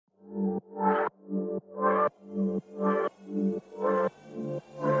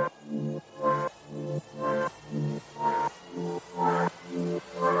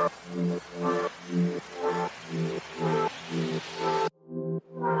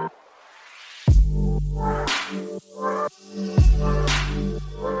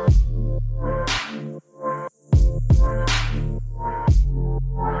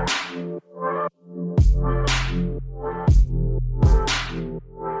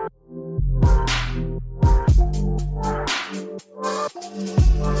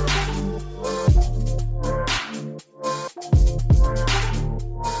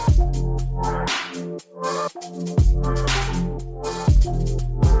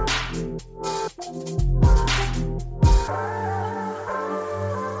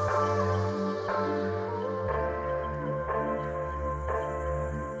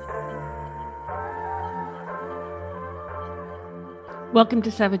Welcome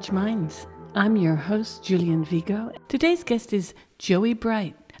to Savage Minds. I'm your host, Julian Vigo. Today's guest is Joey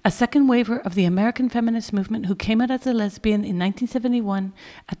Bright, a second waver of the American feminist movement who came out as a lesbian in 1971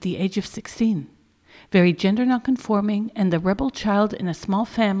 at the age of 16. Very gender nonconforming and the rebel child in a small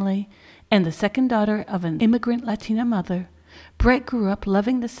family and the second daughter of an immigrant Latina mother, Bright grew up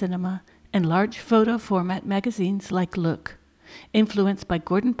loving the cinema and large photo format magazines like Look. Influenced by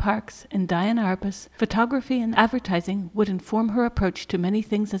Gordon Parks and Diane Arbus, photography and advertising would inform her approach to many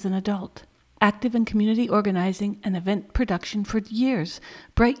things as an adult. Active in community organizing and event production for years,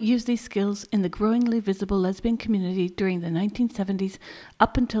 Bright used these skills in the growingly visible lesbian community during the 1970s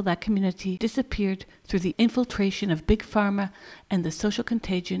up until that community disappeared through the infiltration of Big Pharma and the social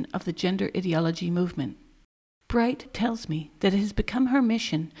contagion of the gender ideology movement. Bright tells me that it has become her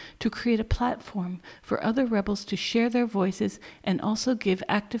mission to create a platform for other rebels to share their voices and also give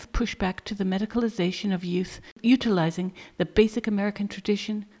active pushback to the medicalization of youth, utilizing the basic American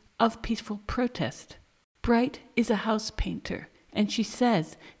tradition of peaceful protest. Bright is a house painter, and she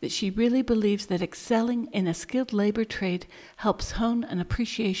says that she really believes that excelling in a skilled labor trade helps hone an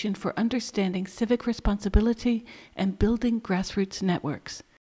appreciation for understanding civic responsibility and building grassroots networks.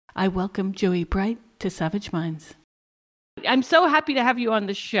 I welcome Joey Bright to Savage Minds. I'm so happy to have you on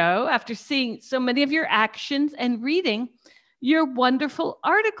the show after seeing so many of your actions and reading your wonderful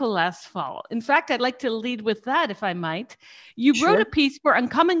article last fall. In fact, I'd like to lead with that, if I might. You wrote a piece for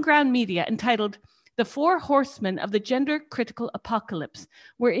Uncommon Ground Media entitled The Four Horsemen of the Gender Critical Apocalypse,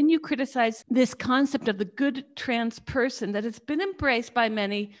 wherein you criticize this concept of the good trans person that has been embraced by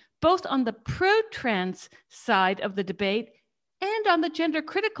many, both on the pro-trans side of the debate and on the gender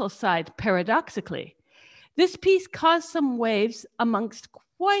critical side, paradoxically. This piece caused some waves amongst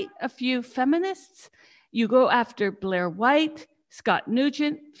quite a few feminists. You go after Blair White, Scott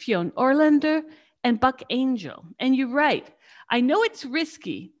Nugent, Fionn Orlander, and Buck Angel. And you write, I know it's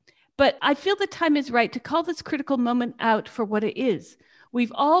risky, but I feel the time is right to call this critical moment out for what it is.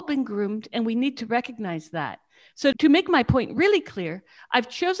 We've all been groomed, and we need to recognize that. So to make my point really clear, I've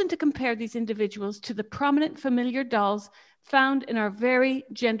chosen to compare these individuals to the prominent familiar dolls found in our very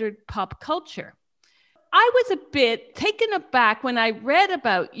gendered pop culture. I was a bit taken aback when I read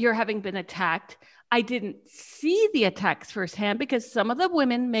about your having been attacked. I didn't see the attacks firsthand because some of the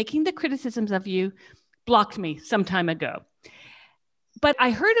women making the criticisms of you blocked me some time ago. But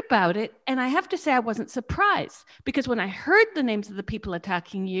I heard about it, and I have to say I wasn't surprised because when I heard the names of the people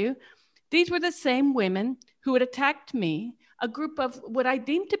attacking you, these were the same women who had attacked me, a group of what I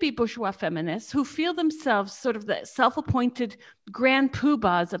deem to be bourgeois feminists who feel themselves sort of the self-appointed grand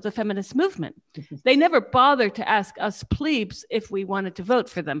poobahs of the feminist movement. They never bothered to ask us plebes if we wanted to vote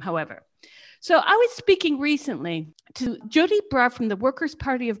for them, however. So I was speaking recently to Jody Brar from the Workers'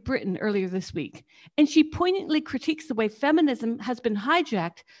 Party of Britain earlier this week, and she poignantly critiques the way feminism has been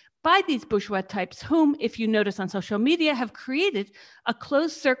hijacked by these bourgeois types whom, if you notice on social media, have created a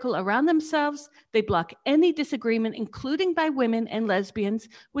closed circle around themselves. They block any disagreement, including by women and lesbians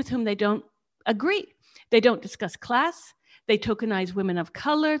with whom they don't agree. They don't discuss class. They tokenize women of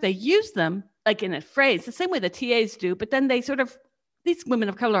color. They use them like in a phrase, the same way the TAs do, but then these women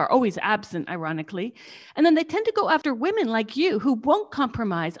of color are always absent, ironically. And then they tend to go after women like you who won't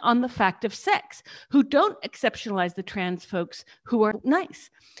compromise on the fact of sex, who don't exceptionalize the trans folks who are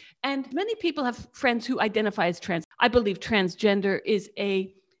nice. And many people have friends who identify as trans. I believe transgender is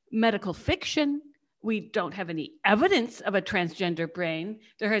a medical fiction. We don't have any evidence of a transgender brain.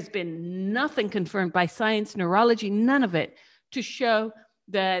 There has been nothing confirmed by science, neurology, none of it, to show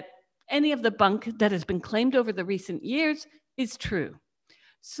that any of the bunk that has been claimed over the recent years is true.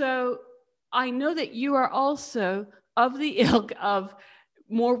 So I know that you are also of the ilk of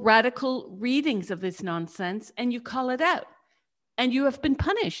more radical readings of this nonsense, and you call it out. And you have been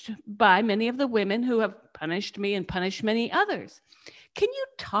punished by many of the women who have punished me and punished many others. Can you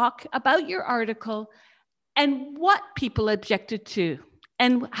talk about your article and what people objected to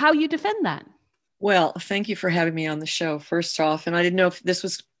and how you defend that? Well, thank you for having me on the show, first off. And I didn't know if this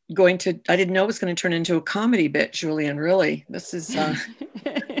was I didn't know it was going to turn into a comedy bit, Julian, really. This is, I've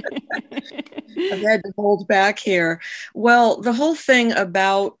had to hold back here. Well, the whole thing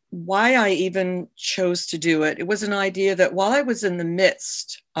about why I even chose to do it, it was an idea that while I was in the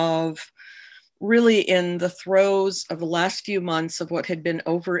midst of really in the throes of the last few months of what had been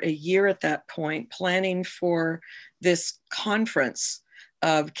over a year at that point, planning for this conference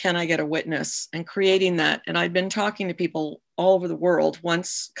of Can I Get a Witness and creating that. And I'd been talking to people all over the world.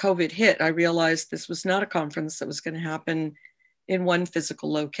 Once COVID hit, I realized this was not a conference that was going to happen in one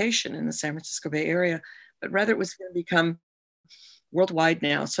physical location in the San Francisco Bay Area, but rather it was going to become worldwide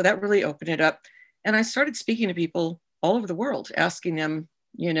now. So that really opened it up. And I started speaking to people all over the world, asking them,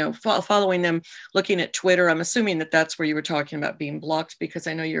 following them, looking at Twitter. I'm assuming that that's where you were talking about being blocked, because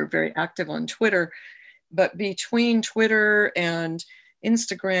I know you're very active on Twitter. But between Twitter and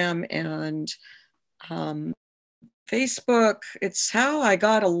Instagram and Facebook, it's how I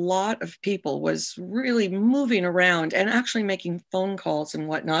got a lot of people, was really moving around and actually making phone calls and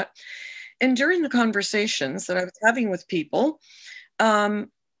whatnot. And during the conversations that I was having with people,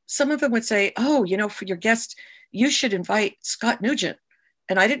 some of them would say, oh, for your guest, you should invite Scott Nugent.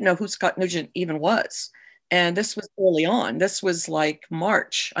 And I didn't know who Scott Nugent even was. And this was early on. This was like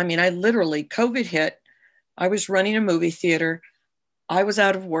March. I mean, I literally, COVID hit. I was running a movie theater. I was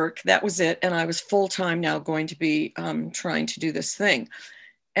out of work. That was it. And I was full time now going to be trying to do this thing.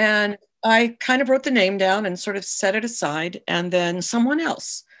 And I kind of wrote the name down and sort of set it aside. And then someone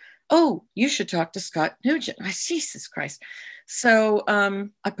else, oh, you should talk to Scott Nugent. I, Jesus Christ. So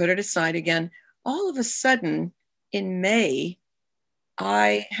I put it aside again. All of a sudden in May,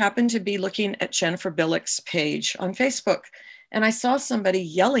 I happened to be looking at Jennifer Billick's page on Facebook, and I saw somebody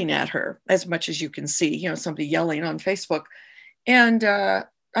yelling at her, as much as you can see, somebody yelling on Facebook. And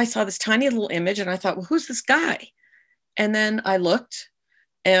I saw this tiny little image and I thought, well, who's this guy? And then I looked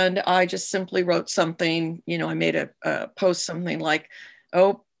and I just simply wrote something, I made a post, something like,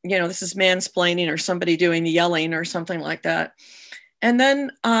 oh, this is mansplaining, or somebody doing the yelling or something like that. And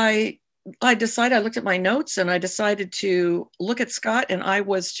then I decided, I looked at my notes and I decided to look at Scott, and I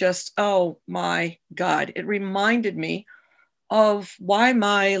was just, oh my God, it reminded me of why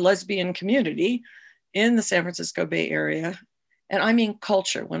my lesbian community in the San Francisco Bay Area, and I mean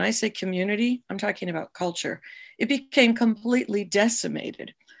culture. When I say community, I'm talking about culture. It became completely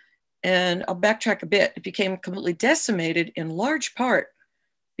decimated. And I'll backtrack a bit. It became completely decimated in large part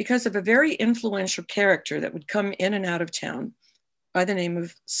because of a very influential character that would come in and out of town by the name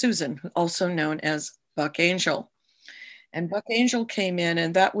of Susan, also known as Buck Angel. And Buck Angel came in,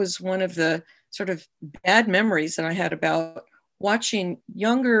 and that was one of the sort of bad memories that I had about watching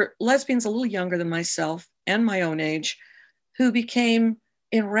younger lesbians, a little younger than myself and my own age, who became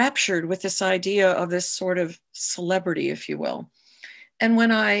enraptured with this idea of this sort of celebrity, if you will. And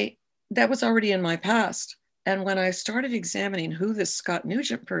that was already in my past. And when I started examining who this Scott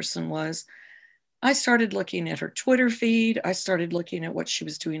Nugent person was, I started looking at her Twitter feed. I started looking at what she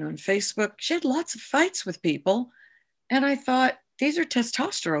was doing on Facebook. She had lots of fights with people. And I thought, these are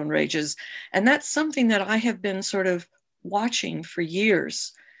testosterone rages. And that's something that I have been sort of watching for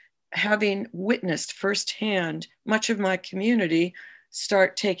years, having witnessed firsthand much of my community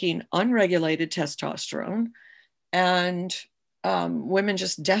start taking unregulated testosterone, and women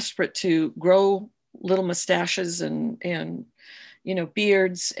just desperate to grow little mustaches and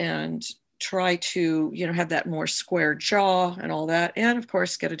beards and try to have that more square jaw and all that, and of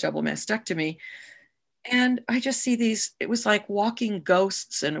course get a double mastectomy. And I just see these, it was like walking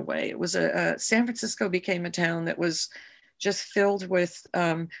ghosts in a way. It was San Francisco became a town that was just filled with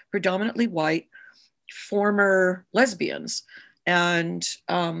predominantly white former lesbians. And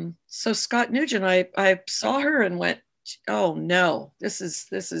so Scott Nugent, I saw her and went, oh no, this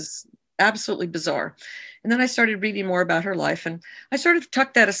is absolutely bizarre. And then I started reading more about her life, and I sort of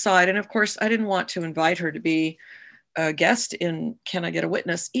tucked that aside. And of course, I didn't want to invite her to be a guest in Can I Get a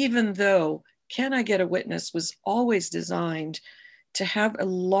Witness, even though Can I Get a Witness was always designed to have a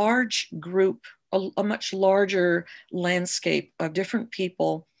large group, a much larger landscape of different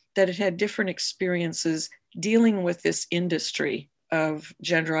people that had had different experiences dealing with this industry of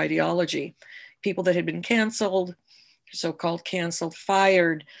gender ideology. People that had been canceled, so-called canceled,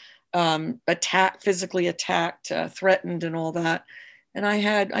 fired, physically attacked, threatened, and all that. And I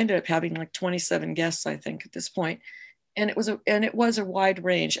ended up having like 27 guests, I think, at this point. And it was a wide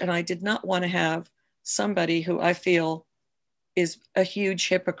range. And I did not want to have somebody who I feel is a huge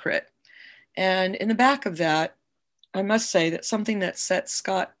hypocrite. And in the back of that, I must say that something that set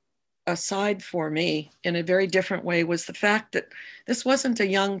Scott aside for me in a very different way was the fact that this wasn't a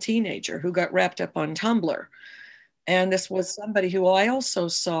young teenager who got wrapped up on Tumblr. And this was somebody who I also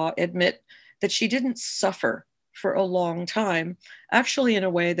saw admit that she didn't suffer for a long time, actually in a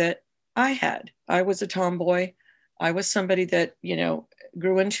way that I had. I was a tomboy. I was somebody that,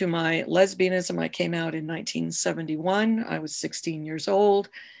 grew into my lesbianism. I came out in 1971. I was 16 years old.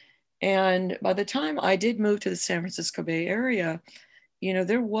 And by the time I did move to the San Francisco Bay Area,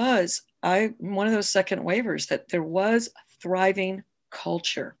 there was, one of those second waivers that there was a thriving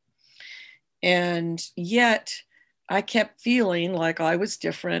culture. And yet I kept feeling like I was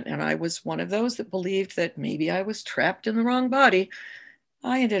different. And I was one of those that believed that maybe I was trapped in the wrong body.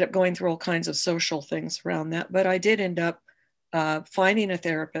 I ended up going through all kinds of social things around that, but I did end up finding a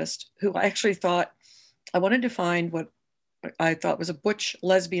therapist who I actually thought I wanted to find what I thought was a butch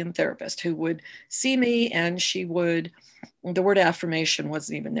lesbian therapist who would see me, and she would, the word affirmation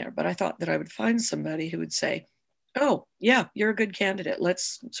wasn't even there, but I thought that I would find somebody who would say, oh, yeah, you're a good candidate.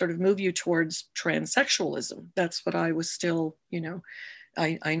 Let's sort of move you towards transsexualism. That's what I was still,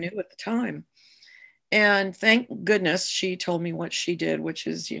 I knew at the time. And thank goodness she told me what she did, which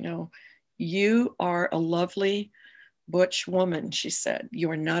is, you are a lovely butch woman, she said.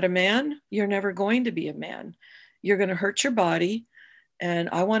 You are not a man. You're never going to be a man. You're going to hurt your body. And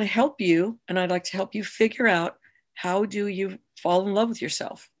I want to help you. And I'd like to help you figure out, how do you fall in love with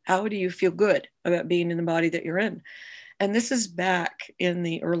yourself? How do you feel good about being in the body that you're in? And this is back in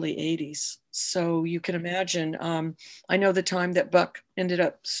the early 80s. So you can imagine, I know the time that Buck ended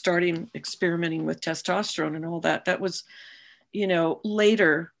up starting experimenting with testosterone and all that, that was,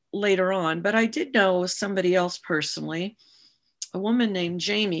 later on. But I did know somebody else personally, a woman named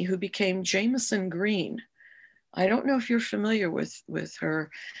Jamie, who became Jameson Green. I don't know if you're familiar with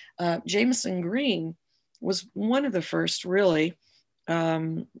her. Jameson Green was one of the first, really,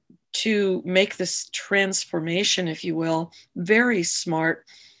 to make this transformation, if you will, very smart,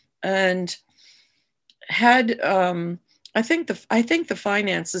 and had I think the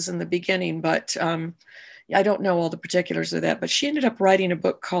finances in the beginning, but I don't know all the particulars of that. But she ended up writing a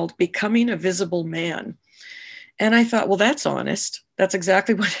book called Becoming a Visible Man, and I thought, well, that's honest. That's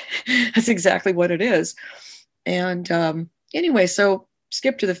exactly what it is. And anyway, so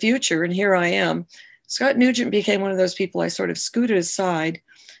skip to the future, and here I am. Scott Nugent became one of those people I sort of scooted aside.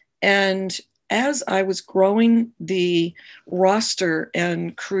 And as I was growing the roster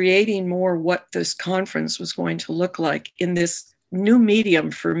and creating more what this conference was going to look like in this new medium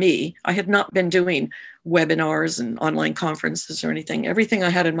for me, I had not been doing webinars and online conferences or anything. Everything I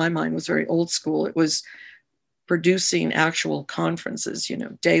had in my mind was very old school. It was producing actual conferences,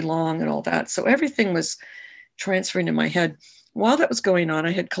 day long and all that. So everything was transferring in my head. While that was going on,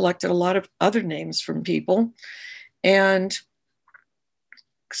 I had collected a lot of other names from people. And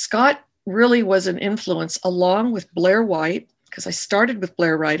Scott really was an influence, along with Blair White, because I started with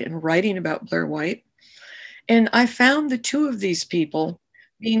Blair White and writing about Blair White. And I found the two of these people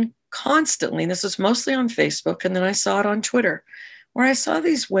being constantly, and this was mostly on Facebook, and then I saw it on Twitter, where I saw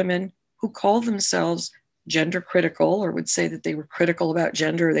these women who called themselves gender critical, or would say that they were critical about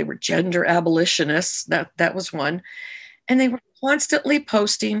gender. They were gender abolitionists. That was one. And they were constantly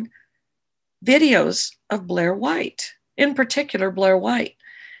posting videos of Blair White, in particular, Blair White.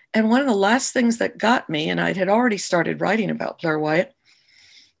 And one of the last things that got me, and I had already started writing about Blair White,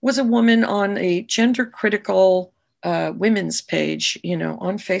 was a woman on a gender critical women's page,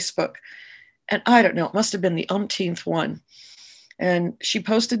 on Facebook. And I don't know, it must have been the umpteenth one. And she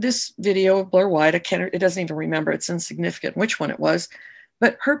posted this video of Blair White. It doesn't even remember. It's insignificant which one it was.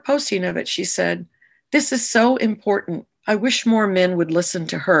 But her posting of it, she said, "This is so important. I wish more men would listen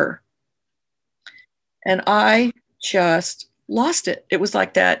to her." And I just lost it. It was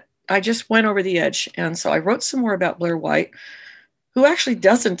like that. I just went over the edge. And so I wrote some more about Blair White, who actually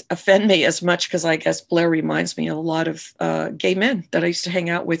doesn't offend me as much, because I guess Blair reminds me of a lot of gay men that I used to hang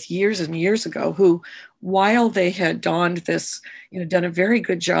out with years and years ago, who, while they had donned this, done a very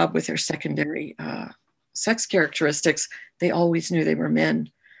good job with their secondary sex characteristics, they always knew they were men.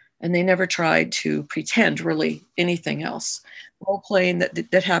 And they never tried to pretend really anything else. Role playing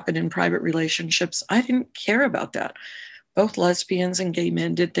that happened in private relationships, I didn't care about that. Both lesbians and gay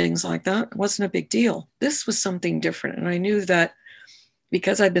men did things like that. It wasn't a big deal. This was something different. And I knew that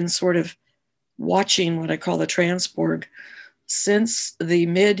because I've been sort of watching what I call the Transborg since the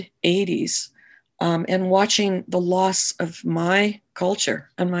mid 80s, and watching the loss of my culture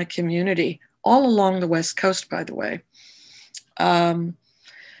and my community all along the West Coast, by the way.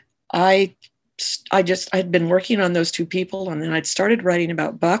 I'd been working on those two people, and then I'd started writing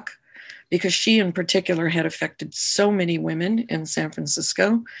about Buck, because she in particular had affected so many women in San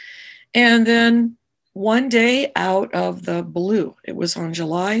Francisco. And then one day, out of the blue, it was on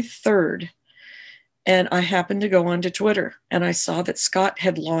July 3rd, and I happened to go onto Twitter, and I saw that Scott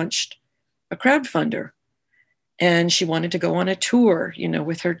had launched a crowdfunder, and she wanted to go on a tour,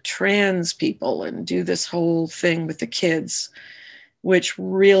 with her trans people and do this whole thing with the kids, which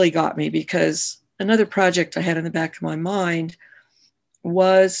really got me, because another project I had in the back of my mind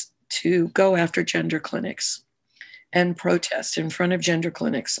was to go after gender clinics and protest in front of gender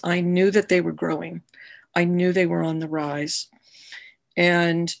clinics. I knew that they were growing. I knew they were on the rise.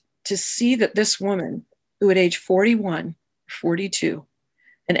 And to see that this woman, who at age 41, 42,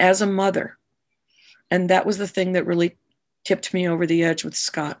 and as a mother, and that was the thing that really tipped me over the edge with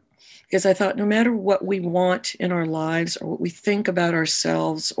Scott, because I thought no matter what we want in our lives or what we think about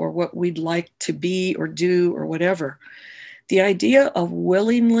ourselves or what we'd like to be or do or whatever, the idea of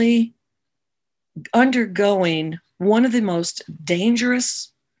willingly undergoing one of the most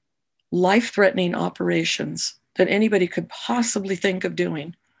dangerous, life-threatening operations that anybody could possibly think of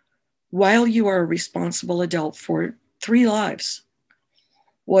doing while you are a responsible adult for 3 lives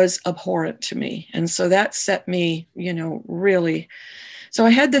was abhorrent to me. And so that set me, really. So I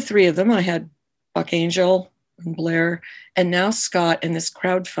had the 3 of them. I had Buck Angel and Blair, and now Scott and this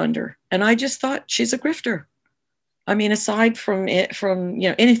crowdfunder. And I just thought she's a grifter. I mean, aside from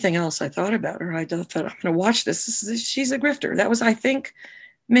anything else I thought about her, I thought I'm going to watch this. She's a grifter. That was, I think,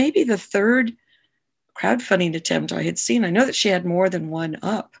 maybe the 3rd crowdfunding attempt I had seen. I know that she had more than one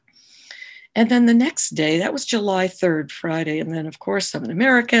up. And then the next day, that was July 3rd, Friday. And then, of course, I'm an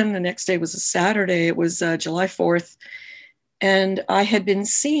American. The next day was a Saturday. It was July 4th. And I had been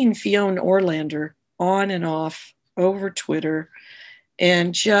seeing Fionn Orlander on and off over Twitter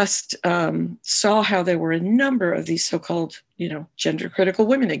and just saw how there were a number of these so-called, gender critical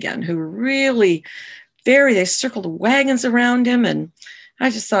women again, who were really they circled wagons around him. And I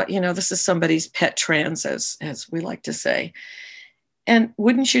just thought, this is somebody's pet trans, as we like to say. And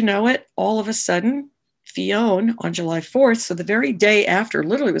wouldn't you know it, all of a sudden, Fionn on July 4th, so the very day after,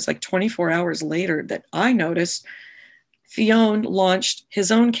 literally it was like 24 hours later that I noticed, Fionn launched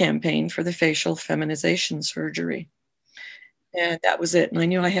his own campaign for the facial feminization surgery. And that was it. And I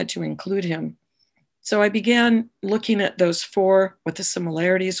knew I had to include him. So I began looking at those 4, what the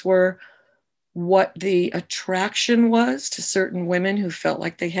similarities were, what the attraction was to certain women who felt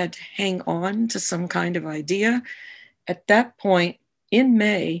like they had to hang on to some kind of idea. At that point, in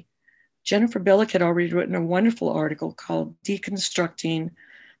May, Jennifer Billick had already written a wonderful article called Deconstructing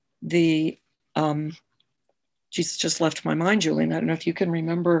the, Jesus just left my mind, Julian. I don't know if you can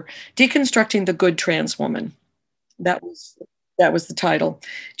remember, Deconstructing the Good Trans Woman. That was the title.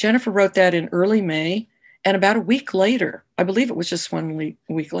 Jennifer wrote that in early May. And about a week later, I believe it was just 1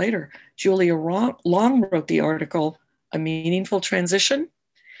 week later, Julia Long wrote the article, A Meaningful Transition.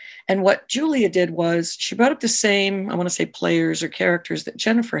 And what Julia did was she brought up the same, I want to say, players or characters that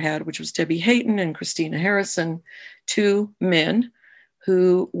Jennifer had, which was Debbie Hayton and Christina Harrison, 2 men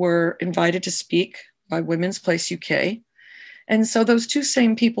who were invited to speak by Women's Place UK. And so those 2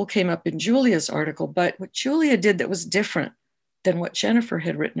 same people came up in Julia's article. But what Julia did that was different than what Jennifer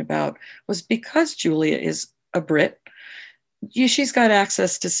had written about was, because Julia is a Brit, she's got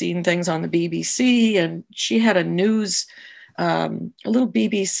access to seeing things on the BBC, and she had a news, a little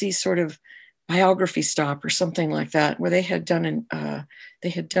BBC sort of biography stop or something like that, where they had done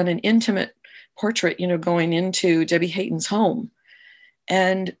an intimate portrait, going into Debbie Hayton's home.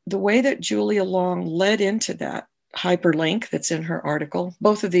 And the way that Julia Long led into that hyperlink that's in her article,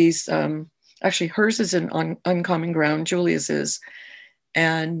 both of these, actually hers is in Uncommon Ground, Julia's is,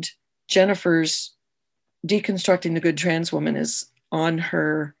 and Jennifer's Deconstructing the Good Trans Woman is on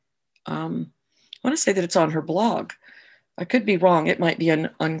her, I want to say that it's on her blog. I could be wrong. It might be on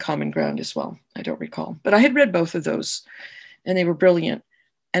Uncommon Ground as well. I don't recall. But I had read both of those and they were brilliant.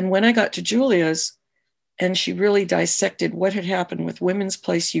 And when I got to Julia's and she really dissected what had happened with Women's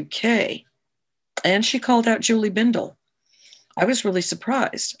Place UK, and she called out Julie Bindel, I was really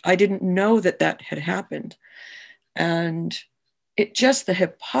surprised. I didn't know that had happened. And it just, the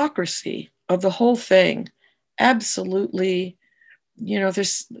hypocrisy of the whole thing, absolutely,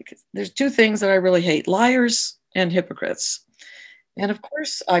 there's 2 things that I really hate: liars and hypocrites. And of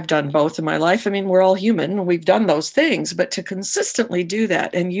course, I've done both in my life. I mean, we're all human. We've done those things, but to consistently do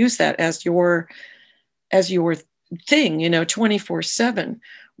that and use that as your thing, 24/7,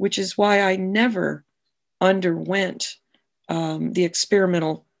 which is why I never underwent the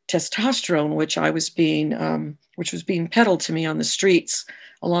experimental testosterone, which was being peddled to me on the streets,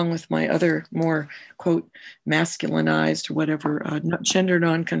 along with my other more, quote, masculinized or whatever, gender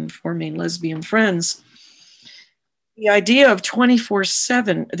non-conforming lesbian friends. The idea of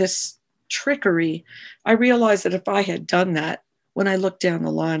 24/7, this trickery, I realized that if I had done that, when I looked down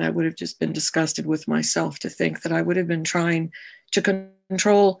the line, I would have just been disgusted with myself to think that I would have been trying to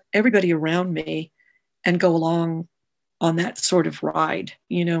control everybody around me and go along on that sort of ride,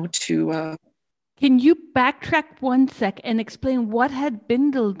 to... Can you backtrack 1 sec and explain what had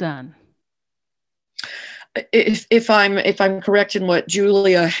Bindel done? If I'm correct in what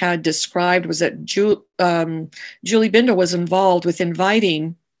Julia had described, was that Julie Bindel was involved with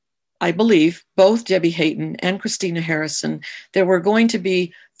inviting, I believe, both Debbie Hayton and Christina Harrison. There were going to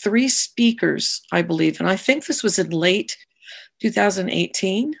be 3 speakers, I believe, and I think this was in late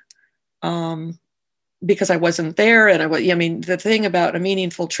 2018. because I wasn't there. And I mean, the thing about a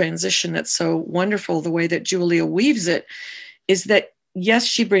meaningful transition that's so wonderful, the way that Julia weaves it, is that, yes,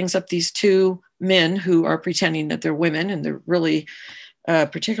 she brings up these two men who are pretending that they're women, and they're really,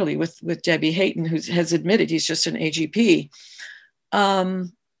 particularly with Debbie Hayton, who has admitted he's just an AGP.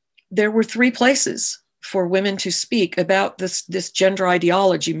 There were three places for women to speak about this gender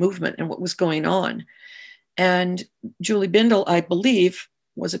ideology movement and what was going on. And Julie Bindel, I believe,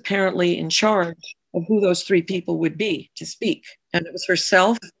 was apparently in charge of who those three people would be to speak. And it was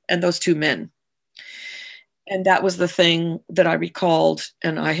herself and those two men. And that was the thing that I recalled.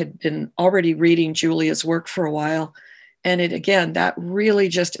 And I had been already reading Julia's work for a while. And that really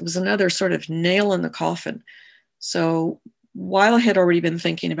it was another sort of nail in the coffin. So while I had already been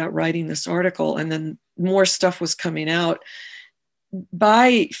thinking about writing this article, and then more stuff was coming out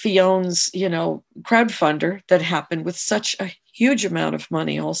by Fion's, crowdfunder that happened with such a huge amount of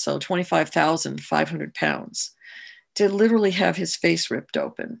money, also £25,500, to literally have his face ripped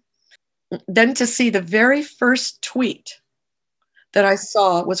open. Then to see the very first tweet that I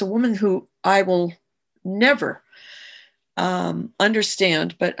saw was a woman who I will never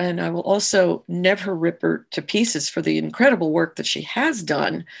understand, and I will also never rip her to pieces for the incredible work that she has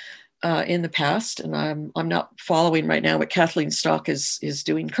done in the past. And I'm not following right now what Kathleen Stock is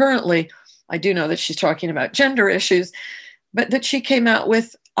doing currently. I do know that she's talking about gender issues, but that she came out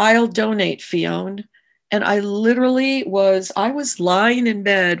with, "I'll donate, Fionn." And I was lying in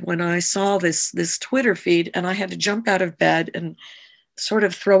bed when I saw this Twitter feed, and I had to jump out of bed and sort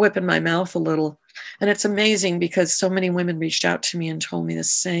of throw up in my mouth a little. And it's amazing because so many women reached out to me and told me the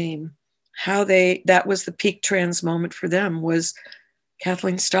same, how that was the peak trans moment for them, was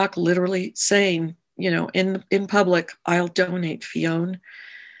Kathleen Stock literally saying, in public, "I'll donate, Fionn."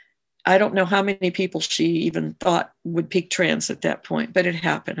 I don't know how many people she even thought would peak trans at that point, but it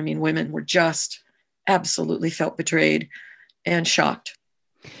happened. I mean, women were just absolutely felt betrayed and shocked.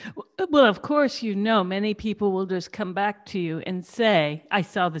 Well, of course, many people will just come back to you and say, I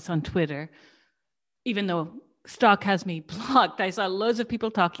saw this on Twitter, even though Stock has me blocked. I saw loads of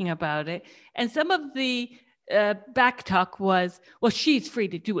people talking about it. And some of the back talk was, well, she's free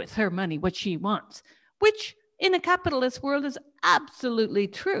to do with her money what she wants, which in a capitalist world is absolutely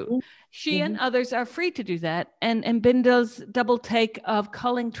true. Mm-hmm. She and others are free to do that. And Bindel's double take of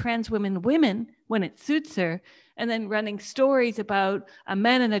calling trans women women when it suits her, and then running stories about a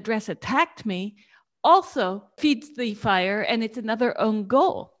man in a dress attacked me, also feeds the fire, and it's another own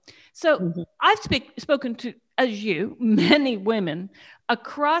goal. So I've spoken to, as you, many women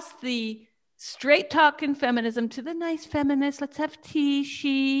across the straight talking feminism to the nice feminist, let's have tea,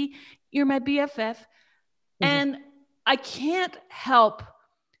 she, you're my BFF. And I can't help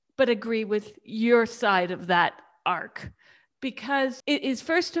but agree with your side of that arc, because it is,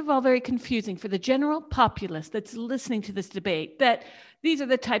 first of all, very confusing for the general populace that's listening to this debate, that these are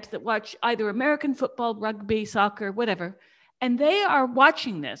the types that watch either American football, rugby, soccer, whatever, and they are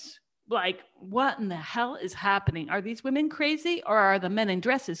watching this like, what in the hell is happening? Are these women crazy, or are the men in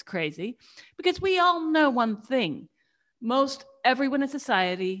dresses crazy? Because we all know one thing. Most everyone in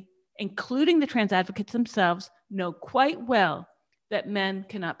society, including the trans advocates themselves, know quite well that men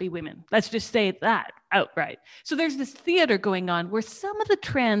cannot be women. Let's just say that outright. So there's this theater going on where some of the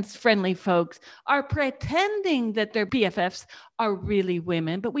trans-friendly folks are pretending that their BFFs are really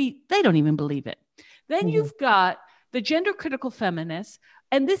women, but they don't even believe it. Then you've got the gender-critical feminists,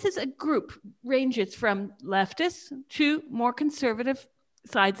 and this is a group, ranges from leftists to more conservative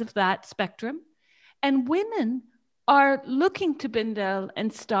sides of that spectrum. And women are looking to Bindel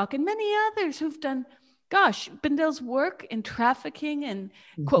and Stock and many others who've done, Bindel's work in trafficking and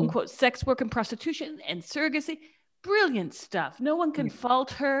quote unquote sex work and prostitution and surrogacy, brilliant stuff. No one can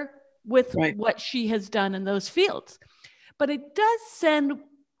fault her with what she has done in those fields. But it does send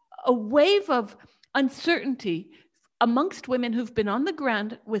a wave of uncertainty amongst women who've been on the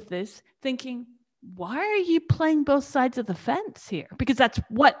ground with this, thinking, why are you playing both sides of the fence here? Because that's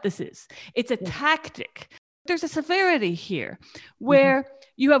what this is. It's a tactic. There's a severity here where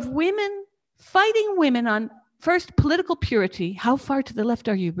you have women fighting women on, first, political purity. How far to the left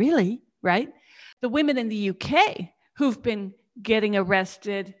are you really, right? The women in the UK who've been getting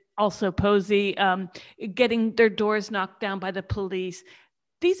arrested, also Posey, getting their doors knocked down by the police.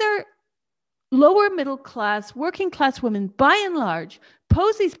 These are lower middle class, working class women, by and large.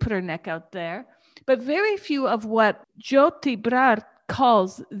 Posey's put her neck out there, but very few of what Jyoti Brar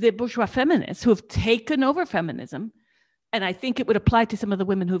calls the bourgeois feminists who have taken over feminism, and I think it would apply to some of the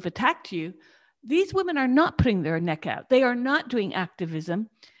women who've attacked you. These women are not putting their neck out. They are not doing activism.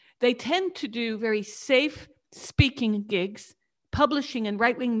 They tend to do very safe speaking gigs, publishing and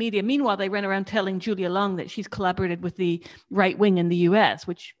right-wing media. Meanwhile, they ran around telling Julia Long that she's collaborated with the right wing in the US,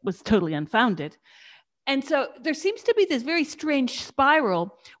 which was totally unfounded. And so there seems to be this very strange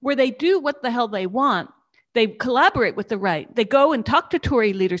spiral where they do what the hell they want. They collaborate with the right. They go and talk to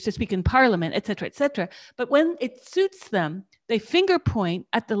Tory leaders to speak in parliament, et cetera, et cetera. But when it suits them, they finger point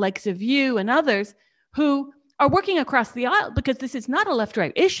at the likes of you and others who are working across the aisle, because this is not a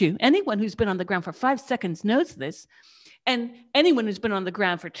left-right issue. Anyone who's been on the ground for 5 seconds knows this. And anyone who's been on the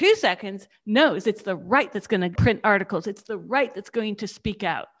ground for 2 seconds knows it's the right that's going to print articles. It's the right that's going to speak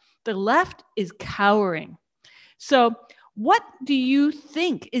out. The left is cowering. So what do you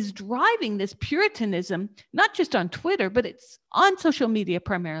think is driving this puritanism, not just on Twitter, but it's on social media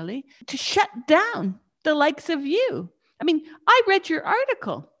primarily, to shut down the likes of you? I mean, I read your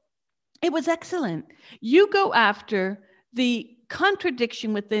article. It was excellent. You go after the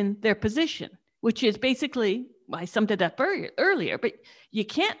contradiction within their position, which is basically, I summed it up earlier, but you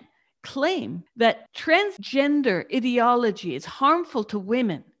can't claim that transgender ideology is harmful to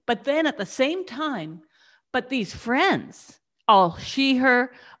women, but then at the same time, but these friends, I'll she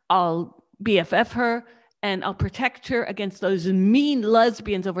her, I'll BFF her, and I'll protect her against those mean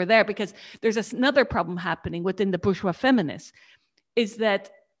lesbians over there, because there's another problem happening within the bourgeois feminists, is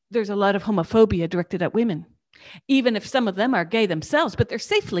that there's a lot of homophobia directed at women, even if some of them are gay themselves, but they're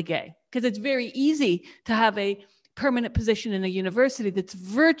safely gay, because it's very easy to have a permanent position in a university that's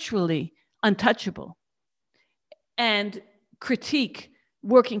virtually untouchable and critique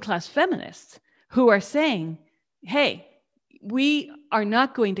working class feminists who are saying, hey, we are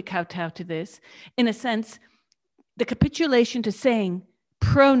not going to kowtow to this. In a sense, the capitulation to saying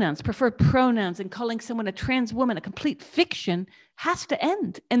pronouns, preferred pronouns, and calling someone a trans woman a complete fiction has to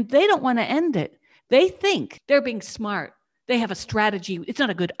end. And they don't want to end it. They think they're being smart. They have a strategy. It's not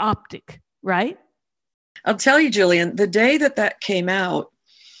a good optic, right? I'll tell you, Julian, the day that came out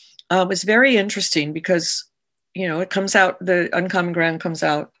was very interesting because, you know, it comes out, the Uncommon Ground comes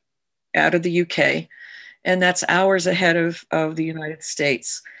out of the UK, and that's hours ahead of the United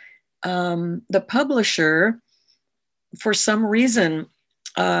States. The publisher, for some reason,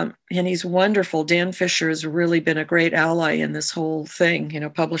 and he's wonderful, Dan Fisher has really been a great ally in this whole thing, you know,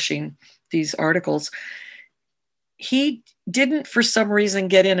 publishing these articles. He didn't, for some reason,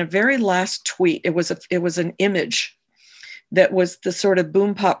 get in a very last tweet. It was an image that was the sort of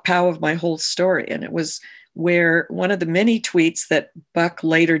boom pop pow of my whole story. And it was where one of the many tweets that Buck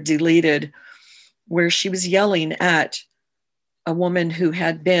later deleted, where she was yelling at a woman who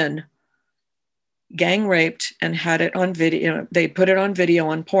had been gang raped and had it on video. They put it on video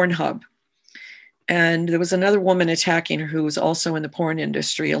on Pornhub. And there was another woman attacking her who was also in the porn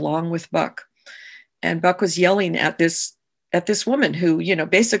industry along with Buck. And Buck was yelling at this woman who, you know,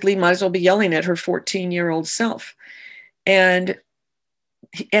 basically might as well be yelling at her 14-year-old self. And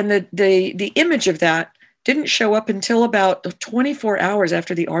the image of that didn't show up until about 24 hours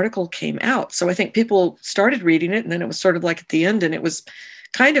after the article came out. So I think people started reading it, and then it was sort of like at the end, and it was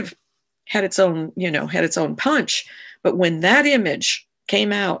kind of had its own punch. But when that image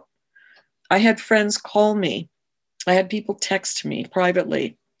came out, I had friends call me. I had people text me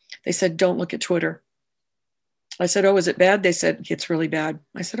privately. They said, don't look at Twitter. I said, oh, is it bad? They said, it's really bad.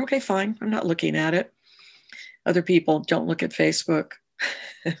 I said, okay, fine. I'm not looking at it. Other people, don't look at Facebook.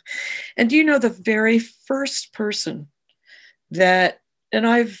 And do you know the very first person that, and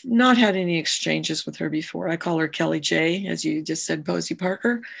I've not had any exchanges with her before. I call her Kelly J, as you just said, Posey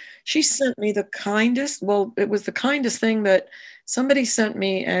Parker. She sent me the kindest, well, it was the kindest thing that somebody sent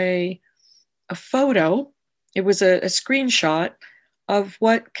me a photo. It was a screenshot of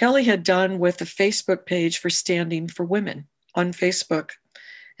what Kelly had done with the Facebook page for Standing for Women on Facebook.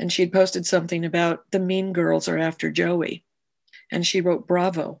 And she had posted something about the mean girls are after Joey. And she wrote,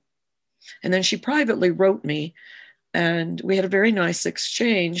 bravo. And then she privately wrote me, and we had a very nice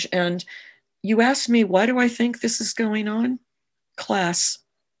exchange. And you asked me, why do I think this is going on? Class.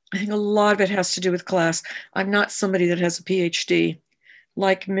 I think a lot of it has to do with class. I'm not somebody that has a PhD.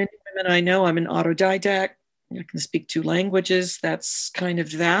 Like many women I know, I'm an autodidact. I can speak 2 languages. That's kind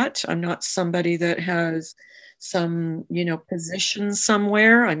of that. I'm not somebody that has some, you know, position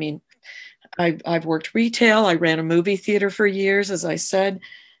somewhere. I mean, I've worked retail. I ran a movie theater for years, as I said,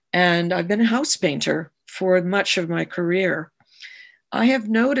 and I've been a house painter for much of my career. I have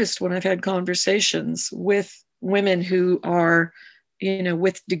noticed when I've had conversations with women who are, you know,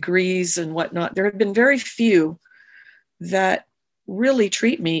 with degrees and whatnot, there have been very few that really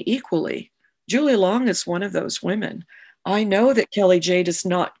treat me equally. Julia Long is one of those women. I know that Kelly J does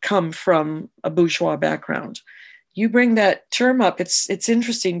not come from a bourgeois background. You bring that term up, it's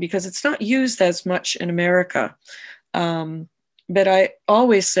interesting because it's not used as much in America. But I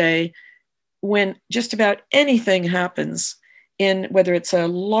always say, when just about anything happens, in whether it's a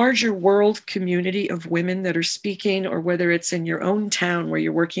larger world community of women that are speaking, or whether it's in your own town where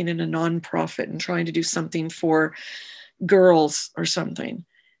you're working in a nonprofit and trying to do something for girls or something,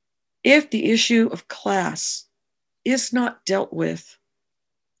 if the issue of class is not dealt with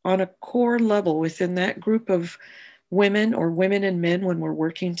on a core level within that group of women, or women and men when we're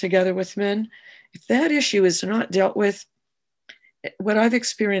working together with men, if that issue is not dealt with, what I've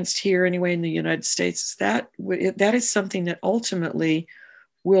experienced here anyway in the United States is that is something that ultimately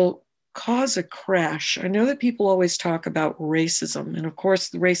will cause a crash. I know that people always talk about racism, and of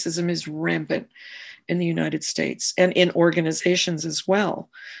course, racism is rampant in the United States and in organizations as well.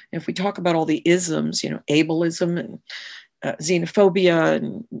 If we talk about all the isms, ableism and xenophobia,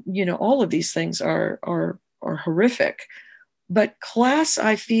 and all of these things are horrific. But class,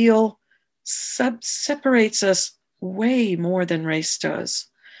 I feel, separates us way more than race does.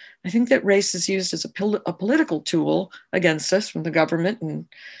 I think that race is used as a political tool against us from the government and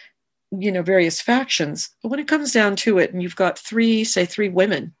various factions. But when it comes down to it, and you've got three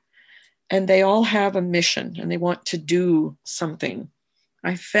women, and they all have a mission and they want to do something,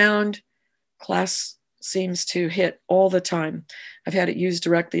 I found class seems to hit all the time. I've had it used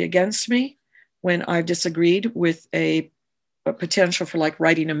directly against me when I've disagreed with a potential for like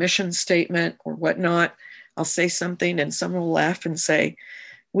writing a mission statement or whatnot. I'll say something and someone will laugh and say,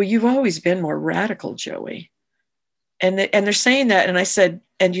 well, you've always been more radical, Joey. And they're saying that. And I said,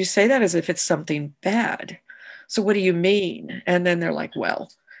 and you say that as if it's something bad. So what do you mean? And then they're like, well,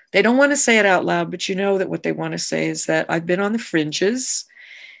 they don't want to say it out loud, but you know that what they want to say is that I've been on the fringes.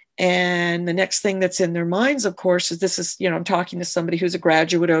 And the next thing that's in their minds, of course, is this is, I'm talking to somebody who's a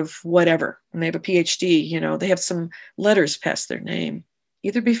graduate of whatever, and they have a PhD, they have some letters past their name,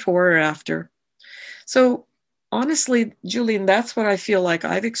 either before or after. So honestly, Julian, that's what I feel like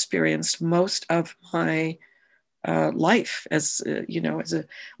I've experienced most of my life as a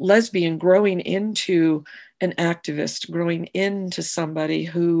lesbian, growing into an activist, growing into somebody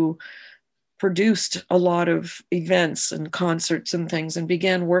who produced a lot of events and concerts and things, and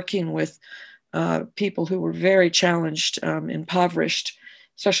began working with people who were very challenged, impoverished,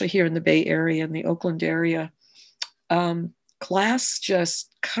 especially here in the Bay Area and the Oakland area. Class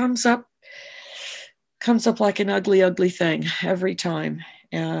just comes up like an ugly, ugly thing every time.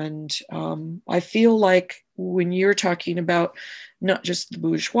 And I feel like when you're talking about not just the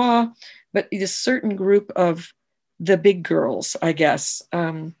bourgeois, but a certain group of the big girls, I guess,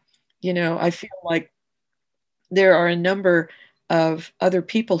 I feel like there are a number of other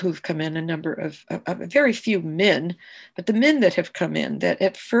people who've come in, a number of very few men, but the men that have come in that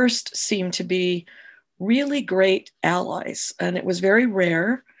at first seemed to be really great allies. And it was very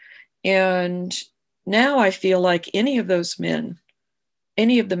rare. And now I feel like any of the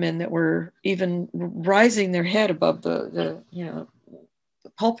men that were even rising their head above the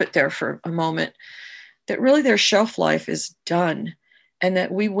pulpit there for a moment, that really their shelf life is done. And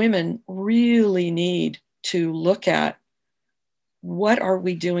that we women really need to look at what are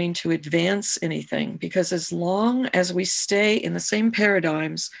we doing to advance anything? Because as long as we stay in the same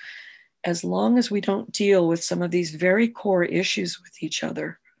paradigms, as long as we don't deal with some of these very core issues with each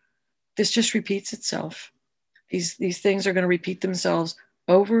other, this just repeats itself. These things are going to repeat themselves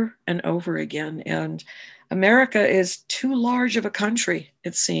over and over again. And America is too large of a country,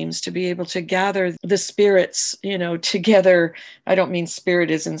 it seems, to be able to gather the spirits, together. I don't mean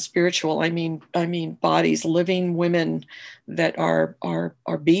spirit as in spiritual. I mean bodies, living women that are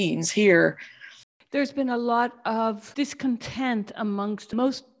beings here. There's been a lot of discontent amongst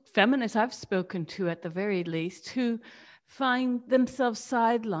most feminists I've spoken to, at the very least, who find themselves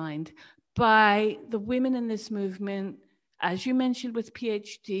sidelined by the women in this movement, as you mentioned, with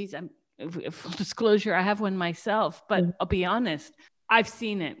PhDs. Full disclosure, I have one myself, but I'll be honest, I've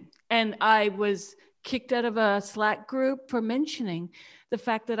seen it. And I was kicked out of a Slack group for mentioning the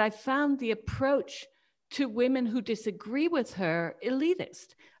fact that I found the approach to women who disagree with her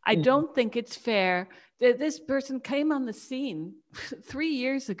elitist. I don't think it's fair that this person came on the scene 3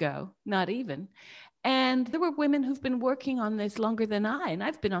 years ago, not even. And there were women who've been working on this longer than and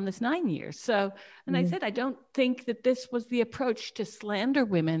I've been on this 9 years. So, and I said, I don't think that this was the approach to slander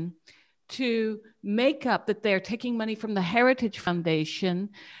women, to make up that they're taking money from the Heritage Foundation,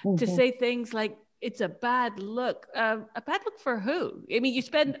 to say things like, it's a bad look. A bad look for who? I mean, you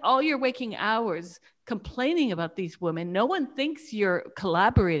spend all your waking hours complaining about these women. No one thinks you're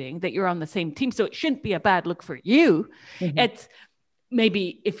collaborating, that you're on the same team. So it shouldn't be a bad look for you. It's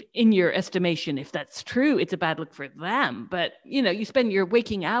maybe, if in your estimation, if that's true, it's a bad look for them. But, you spend your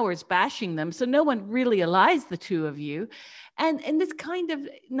waking hours bashing them. So no one really allies the two of you. and this kind of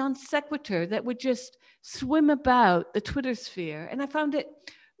non sequitur that would just swim about the Twitter sphere. And I found it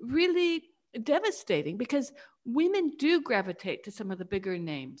really devastating because women do gravitate to some of the bigger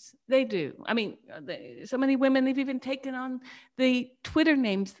names. They do. I mean, so many women have even taken on the Twitter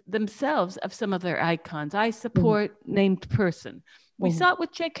names themselves of some of their icons. I support named person. We saw it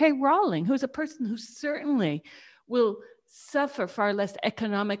with J.K. Rowling, who's a person who certainly will suffer far less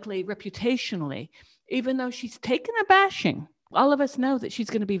economically, reputationally, even though she's taken a bashing. All of us know that she's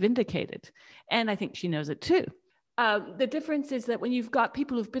going to be vindicated. And I think she knows it too. The difference is that when you've got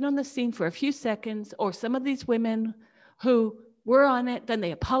people who've been on the scene for a few seconds, or some of these women who were on it, then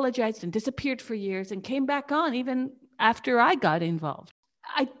they apologized and disappeared for years and came back on even after I got involved.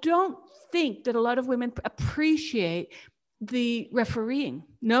 I don't think that a lot of women appreciate the refereeing.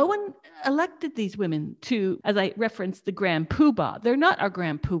 No one elected these women to, as I referenced, the Grand Poobah. They're not our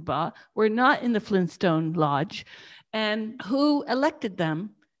Grand Poobah. We're not in the Flintstone Lodge. And who elected them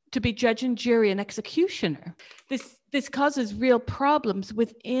to be judge and jury and executioner? This causes real problems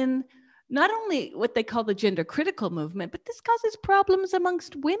within not only what they call the gender critical movement, but this causes problems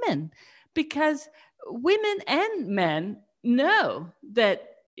amongst women, because women and men know that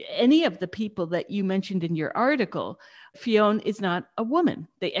any of the people that you mentioned in your article, Fionn is not a woman.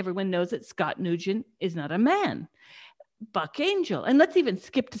 Everyone knows that Scott Nugent is not a man. Buck Angel, and let's even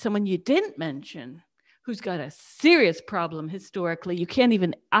skip to someone you didn't mention, who's got a serious problem historically. You can't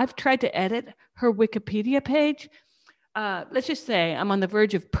even, I've tried to edit her Wikipedia page. Let's just say I'm on the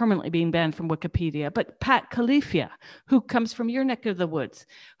verge of permanently being banned from Wikipedia, but Pat Califia, who comes from your neck of the woods,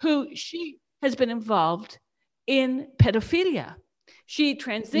 she has been involved in pedophilia. She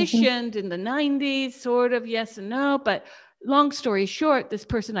transitioned in the 90s, sort of, yes and no, but long story short, this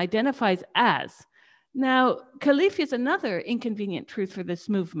person identifies as. Now, Califia is another inconvenient truth for this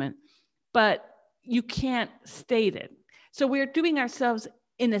movement, but you can't state it. So we're doing ourselves,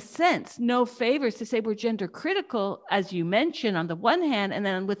 in a sense, no favors to say we're gender critical, as you mentioned, on the one hand, and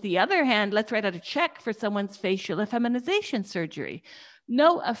then with the other hand, let's write out a check for someone's facial effeminization surgery.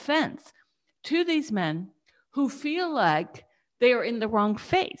 No offense to these men who feel like they are in the wrong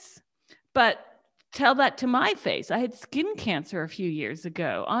face. But tell that to my face. I had skin cancer a few years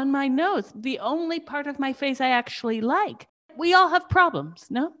ago on my nose, the only part of my face I actually like. We all have problems,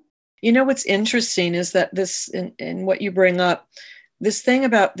 no? You know, what's interesting is that this, in what you bring up, this thing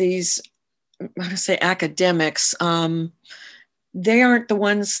about these, I want to say academics, they aren't the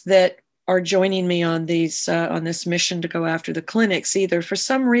ones that are joining me on this mission to go after the clinics either. For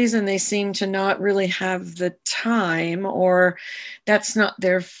some reason, they seem to not really have the time, or that's not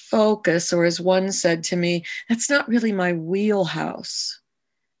their focus. Or as one said to me, that's not really my wheelhouse.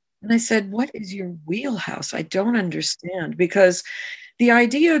 And I said, what is your wheelhouse? I don't understand, because the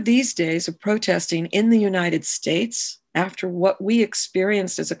idea these days of protesting in the United States after what we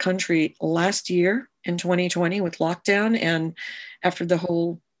experienced as a country last year in 2020 with lockdown, and after the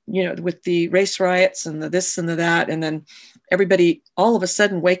whole, with the race riots and the this and the that, and then everybody all of a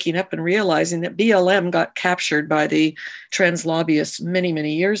sudden waking up and realizing that BLM got captured by the trans lobbyists many,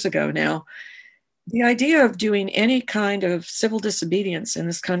 many years ago now. The idea of doing any kind of civil disobedience in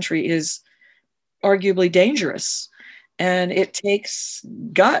this country is arguably dangerous. And it takes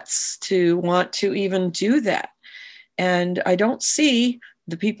guts to want to even do that. And I don't see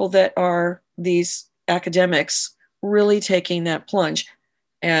the people that are these academics really taking that plunge.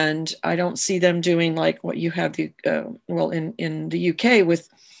 And I don't see them doing like what you have in the UK with,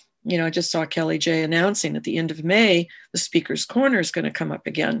 I just saw Kelly J announcing at the end of May, the Speaker's Corner is going to come up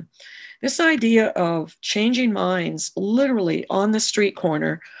again. This idea of changing minds literally on the street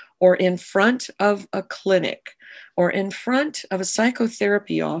corner, or in front of a clinic, or in front of a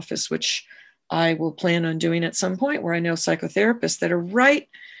psychotherapy office, which I will plan on doing at some point, where I know psychotherapists that are right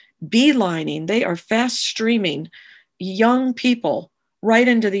beelining, they are fast streaming young people right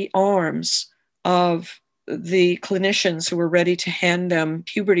into the arms of the clinicians who are ready to hand them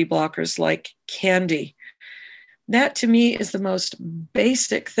puberty blockers like candy. That to me is the most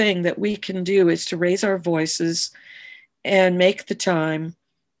basic thing that we can do, is to raise our voices and make the time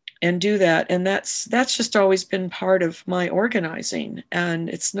and do that. And that's just always been part of my organizing. And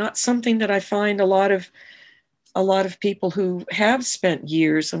it's not something that I find a lot of people who have spent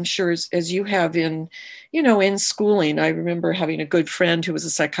years, I'm sure as you have in schooling. I remember having a good friend who was a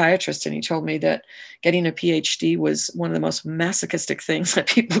psychiatrist, and he told me that getting a PhD was one of the most masochistic things that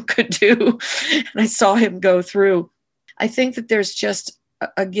people could do. And I saw him go through. I think that there's just,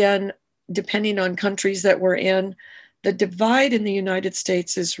 again, depending on countries that we're in, the divide in the United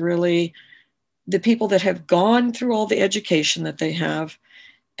States is really the people that have gone through all the education that they have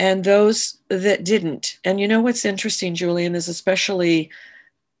and those that didn't. And you know what's interesting, Julian, is especially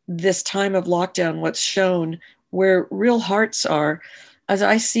this time of lockdown, what's shown where real hearts are, as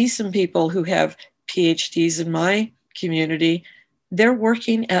I see some people who have PhDs in my community, they're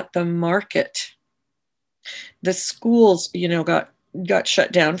working at the market. The schools, got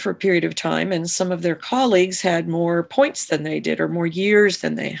shut down for a period of time, and some of their colleagues had more points than they did, or more years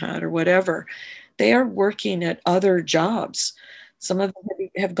than they had, or whatever. They are working at other jobs. Some of them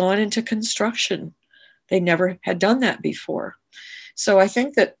have gone into construction. They never had done that before. So I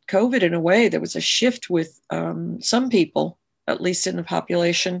think that COVID, in a way, there was a shift with some people, at least in the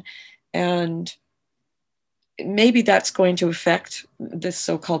population, and maybe that's going to affect this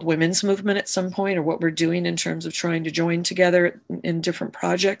so-called women's movement at some point, or what we're doing in terms of trying to join together in different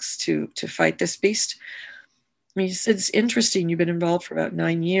projects to fight this beast. I mean, it's interesting. You've been involved for about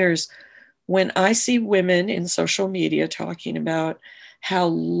 9 years. When I see women in social media talking about how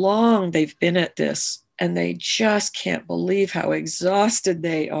long they've been at this, and they just can't believe how exhausted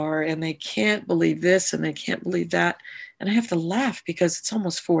they are, and they can't believe this and they can't believe that, and I have to laugh because it's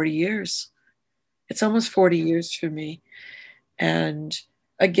almost 40 years. It's almost 40 years for me. And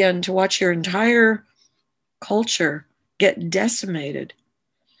again, to watch your entire culture get decimated.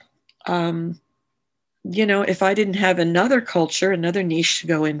 If I didn't have another culture, another niche to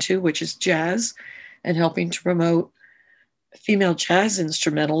go into, which is jazz, and helping to promote female jazz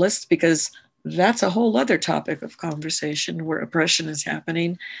instrumentalists, because that's a whole other topic of conversation where oppression is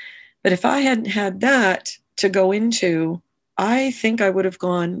happening. But if I hadn't had that to go into, I think I would have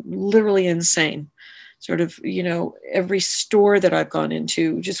gone literally insane. Sort of, every store that I've gone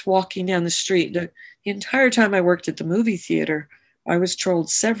into, just walking down the street, the entire time I worked at the movie theater, I was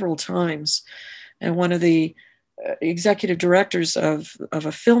trolled several times. And one of the executive directors of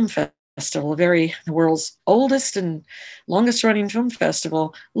a film festival, the world's oldest and longest running film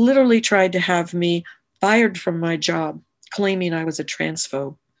festival, literally tried to have me fired from my job, claiming I was a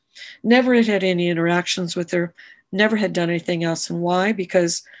transphobe. Never had any interactions with her, never had done anything else. And why?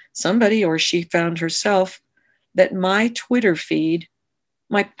 Because somebody, or she found herself, that my Twitter feed,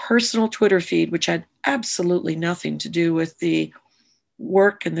 my personal Twitter feed, which had absolutely nothing to do with the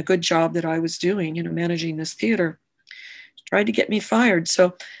work and the good job that I was doing, managing this theater, tried to get me fired.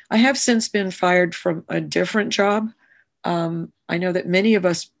 So I have since been fired from a different job. I know that many of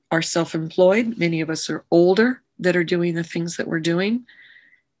us are self-employed. Many of us are older that are doing the things that we're doing.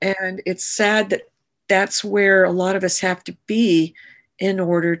 And it's sad that that's where a lot of us have to be in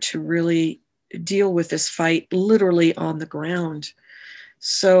order to really deal with this fight literally on the ground.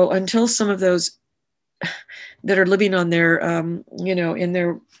 So until some of those that are living on their, in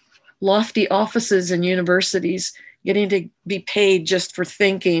their lofty offices and universities, getting to be paid just for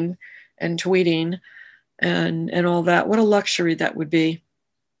thinking and tweeting and all that, what a luxury that would be.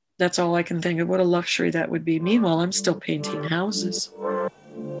 That's all I can think of. What a luxury that would be. Meanwhile, I'm still painting houses.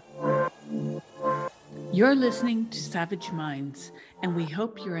 You're listening to Savage Minds, and we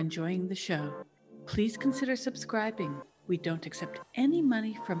hope you're enjoying the show. Please consider subscribing. We don't accept any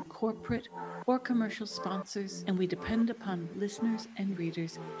money from corporate or commercial sponsors, and we depend upon listeners and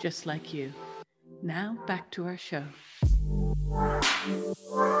readers just like you. Now, back to our show.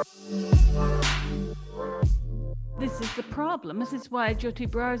 This is the problem. This is why Jyoti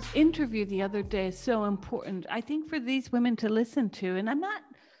Brower's interview the other day is so important, I think, for these women to listen to. And I'm not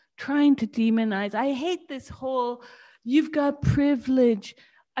trying to demonize. I hate this whole, you've got privilege.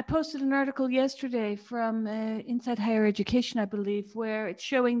 I posted an article yesterday from Inside Higher Education, I believe, where it's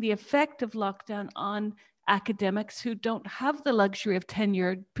showing the effect of lockdown on academics who don't have the luxury of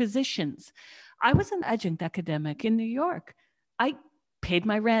tenured positions. I was an adjunct academic in New York. I paid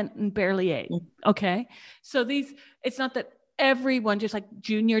my rent and barely ate. Okay. So it's not that everyone, just like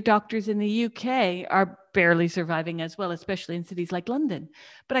junior doctors in the UK, are barely surviving as well, especially in cities like London.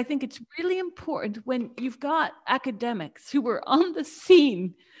 But I think it's really important when you've got academics who were on the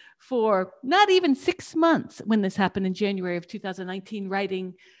scene for not even 6 months when this happened in January of 2019,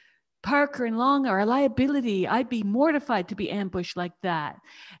 writing Parker and Long are a liability. I'd be mortified to be ambushed like that.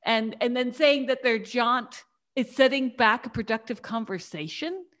 And then saying that their jaunt is setting back a productive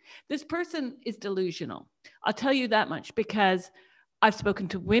conversation. This person is delusional. I'll tell you that much, because I've spoken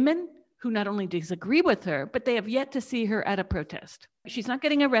to women who not only disagree with her, but they have yet to see her at a protest. She's not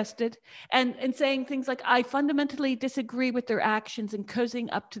getting arrested, and saying things like, I fundamentally disagree with their actions in cozying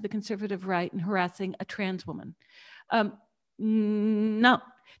up to the conservative right and harassing a trans woman. No,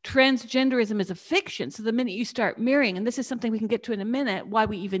 transgenderism is a fiction. So the minute you start mirroring, and this is something we can get to in a minute, why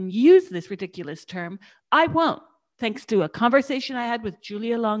we even use this ridiculous term, I won't, thanks to a conversation I had with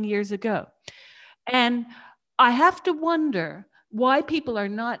Julia Long years ago. And I have to wonder, why people are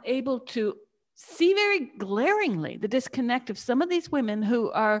not able to see very glaringly the disconnect of some of these women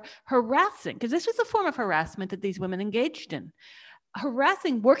who are harassing, because this was a form of harassment that these women engaged in,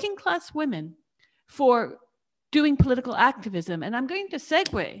 harassing working class women for doing political activism. And I'm going to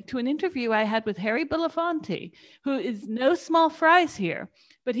segue to an interview I had with Harry Belafonte, who is no small fries here,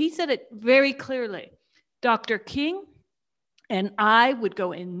 but he said it very clearly. Dr. King and I would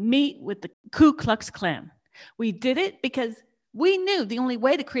go and meet with the Ku Klux Klan. We did it because we knew the only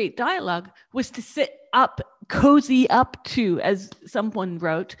way to create dialogue was to sit up, cozy up to, as someone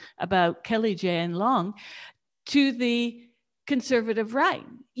wrote about Kelly-Jay Long, to the conservative right.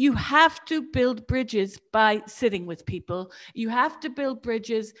 You have to build bridges by sitting with people. You have to build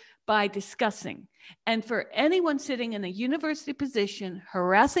bridges by discussing. And for anyone sitting in a university position,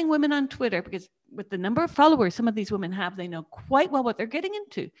 harassing women on Twitter, because with the number of followers some of these women have, they know quite well what they're getting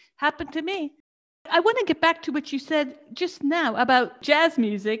into. Happened to me. I want to get back to what you said just now about jazz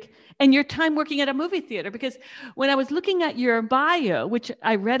music and your time working at a movie theater, because when I was looking at your bio, which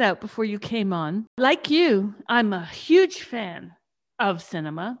I read out before you came on, like you, I'm a huge fan of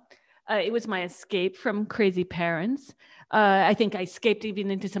cinema. It was my escape from crazy parents. I think I escaped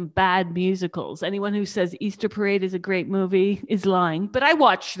even into some bad musicals. Anyone who says Easter Parade is a great movie is lying, but I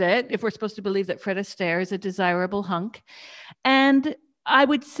watched it, if we're supposed to believe that Fred Astaire is a desirable hunk. And I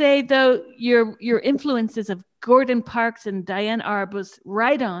would say, though, your influences of Gordon Parks and Diane Arbus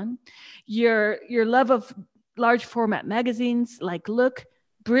right on. Your love of large format magazines like Look,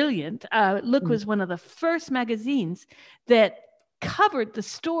 brilliant. Look was one of the first magazines that covered the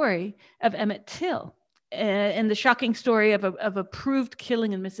story of Emmett Till and the shocking story of a proved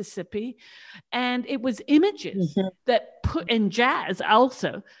killing in Mississippi. And it was images that put in jazz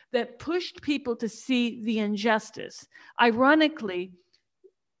also that pushed people to see the injustice. Ironically,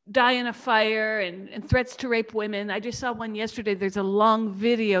 Die in a Fire and threats to rape women. I just saw one yesterday. There's a long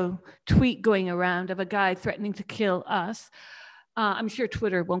video tweet going around of a guy threatening to kill us. I'm sure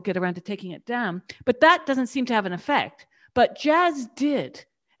Twitter won't get around to taking it down, but that doesn't seem to have an effect. But jazz did.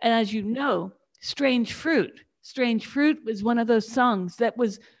 And as you know, Strange Fruit was one of those songs that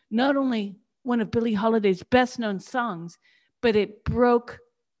was not only one of Billie Holiday's best known songs, but it broke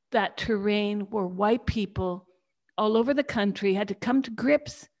that terrain where white people all over the country had to come to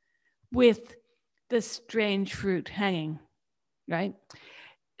grips with the strange fruit hanging, right?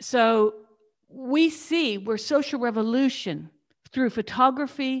 So we see where social revolution through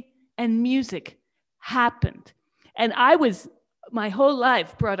photography and music happened. And I was my whole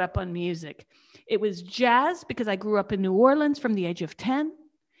life brought up on music. It was jazz because I grew up in New Orleans from the age of 10.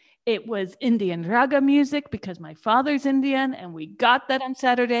 It was Indian raga music because my father's Indian and we got that on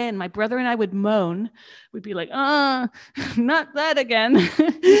Saturday, and my brother and I would moan. We'd be like, not that again.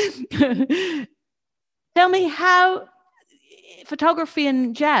 Tell me how photography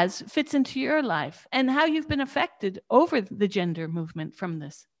and jazz fits into your life and how you've been affected over the gender movement from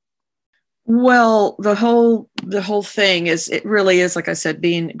this. Well, the whole thing is, it really is, like I said,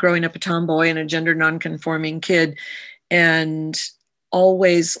 growing up a tomboy and a gender nonconforming kid, and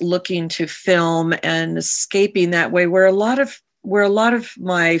always looking to film and escaping that way, where a lot of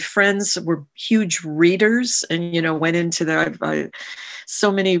my friends were huge readers and, went into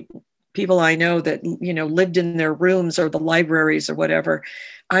so many people I know that, lived in their rooms or the libraries or whatever.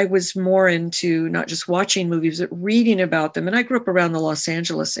 I was more into not just watching movies, but reading about them. And I grew up around the Los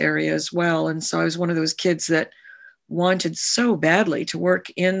Angeles area as well. And so I was one of those kids that wanted so badly to work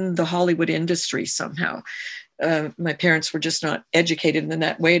in the Hollywood industry somehow. My parents were just not educated in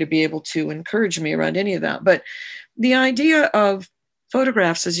that way to be able to encourage me around any of that. But the idea of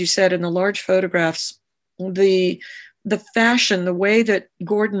photographs, as you said, in the large photographs, the fashion, the way that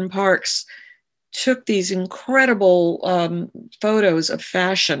Gordon Parks took these incredible photos of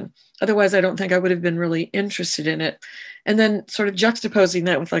fashion. Otherwise, I don't think I would have been really interested in it. And then sort of juxtaposing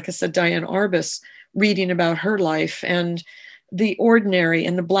that with, like I said, Diane Arbus, reading about her life and the ordinary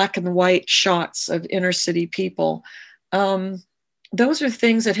and the black and white shots of inner city people. Those are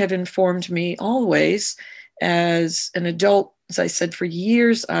things that have informed me always as an adult. As I said, for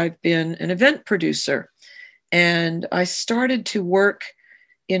years, I've been an event producer. And I started to work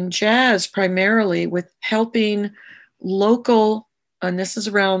in jazz primarily with helping local, and this is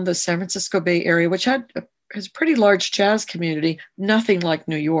around the San Francisco Bay Area, which has a pretty large jazz community, nothing like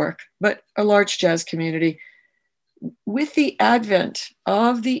New York, but a large jazz community. With the advent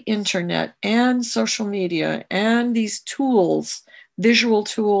of the internet and social media and these tools, visual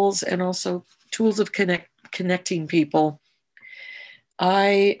tools, and also tools of connecting people,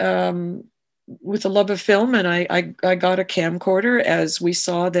 I with a love of film, and I got a camcorder as we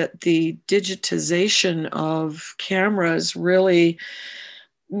saw that the digitization of cameras really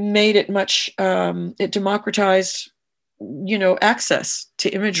made it much, it democratized, access to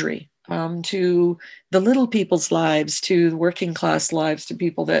imagery, to the little people's lives, to the working class lives, to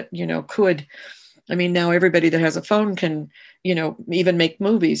people that, could. I mean, now everybody that has a phone can, even make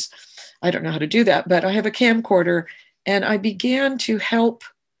movies. I don't know how to do that, but I have a camcorder, and I began to help.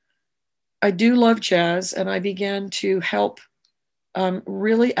 I do love jazz, and I began to help,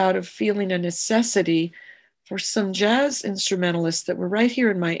 really out of feeling a necessity for some jazz instrumentalists that were right here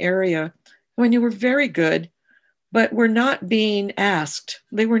in my area. I mean, they were very good, but were not being asked.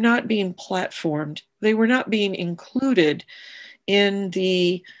 They were not being platformed. They were not being included in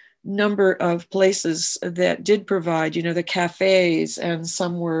the number of places that did provide, the cafes, and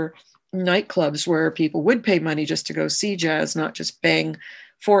some were nightclubs where people would pay money just to go see jazz, not just bang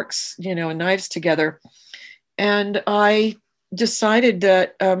forks, and knives together. And I decided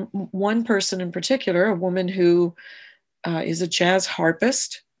that, one person in particular, a woman who is a jazz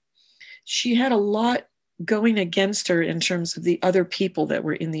harpist, she had a lot going against her in terms of the other people that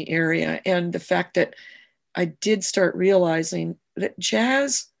were in the area. And the fact that I did start realizing that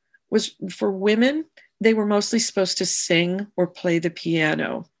jazz was for women, they were mostly supposed to sing or play the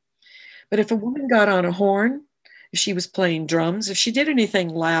piano. But if a woman got on a horn, if she was playing drums, if she did anything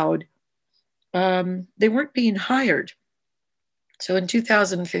loud, they weren't being hired. So in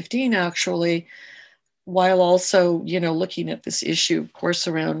 2015, actually, while also, looking at this issue, of course,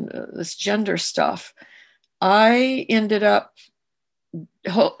 around this gender stuff, I ended up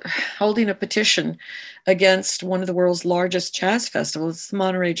holding a petition against one of the world's largest jazz festivals, the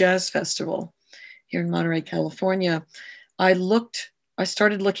Monterey Jazz Festival here in Monterey, California. I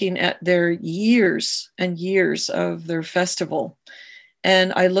started looking at their years and years of their festival.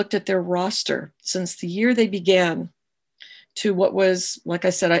 And I looked at their roster since the year they began to what was, like I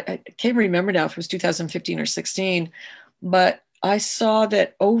said, I can't remember now if it was 2015 or 16, but I saw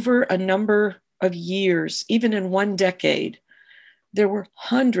that over a number of years, even in one decade, there were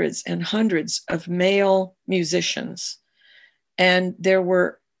hundreds and hundreds of male musicians. And there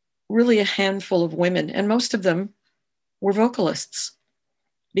were really a handful of women, and most of them were vocalists,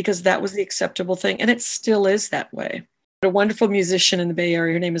 because that was the acceptable thing. And it still is that way. A wonderful musician in the Bay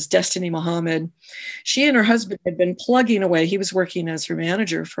Area, her name is Destiny Muhammad. She and her husband had been plugging away. He was working as her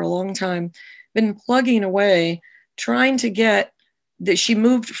manager for a long time, been plugging away, trying to get that. She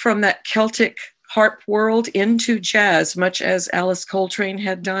moved from that Celtic harp world into jazz, much as Alice Coltrane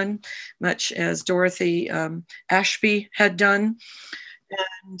had done, much as Dorothy Ashby had done.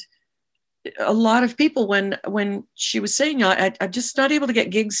 And a lot of people, when she was saying, I'm just not able to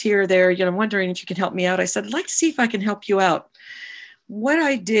get gigs here or there, I'm wondering if you can help me out. I said, I'd like to see if I can help you out. What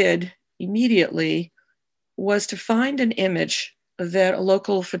I did immediately was to find an image that a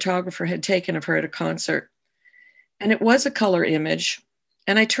local photographer had taken of her at a concert. And it was a color image.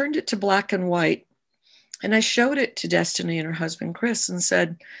 And I turned it to black and white. And I showed it to Destiny and her husband, Chris, and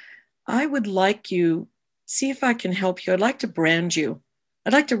said, I would like you, see if I can help you. I'd like to brand you.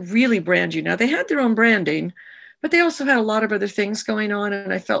 I'd like to really brand you. Now, they had their own branding, but they also had a lot of other things going on.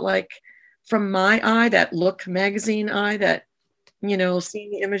 And I felt like, from my eye, that Look magazine eye, that, seeing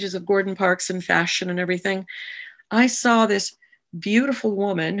the images of Gordon Parks in fashion and everything, I saw this beautiful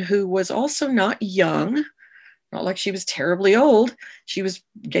woman who was also not young, not like she was terribly old. She was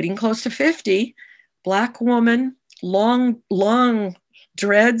getting close to 50, Black woman, long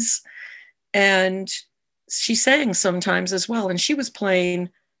dreads, and she sang sometimes as well. And she was playing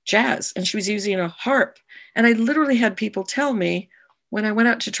jazz, and she was using a harp. And I literally had people tell me when I went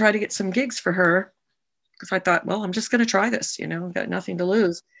out to try to get some gigs for her, because I thought, well, I'm just going to try this, I've got nothing to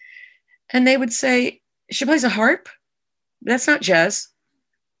lose. And they would say, she plays a harp? That's not jazz,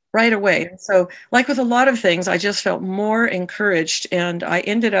 right away. And so, like with a lot of things, I just felt more encouraged. And I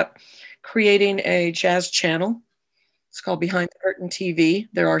ended up creating a jazz channel. It's called Behind the Curtain TV.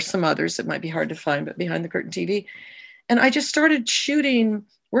 There are some others that might be hard to find, but Behind the Curtain TV. And I just started shooting,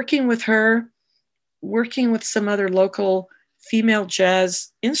 working with her, working with some other local female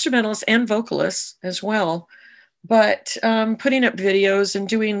jazz instrumentalists and vocalists as well, but putting up videos and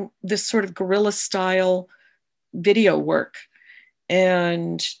doing this sort of guerrilla style video work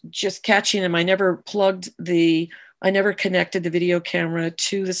and just catching them. I never connected the video camera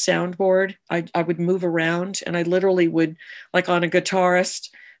to the soundboard. I would move around, and I literally would, like on a guitarist,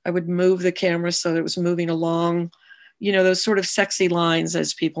 I would move the camera so that it was moving along, those sort of sexy lines,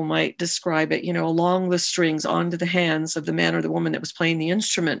 as people might describe it, along the strings onto the hands of the man or the woman that was playing the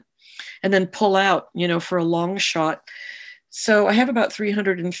instrument, and then pull out, for a long shot. So I have about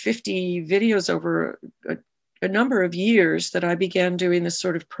 350 videos over a number of years that I began doing this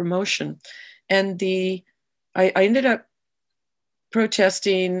sort of promotion. And I ended up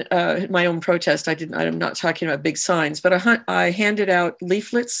protesting my own protest. I'm not talking about big signs, but I handed out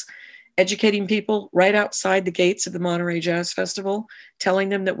leaflets educating people right outside the gates of the Monterey Jazz Festival, telling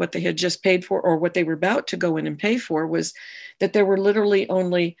them that what they had just paid for, or what they were about to go in and pay for, was that there were literally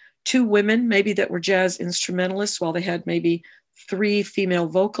only 2 women, maybe, that were jazz instrumentalists, while they had maybe 3 female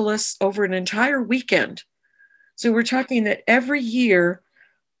vocalists over an entire weekend. So we're talking that every year,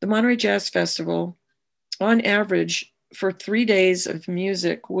 the Monterey Jazz Festival, on average, for 3 days of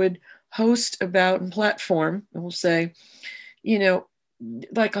music, would host about, and platform, we'll say,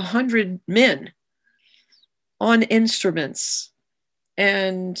 like 100 men on instruments,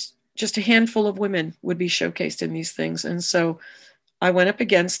 and just a handful of women would be showcased in these things. And so I went up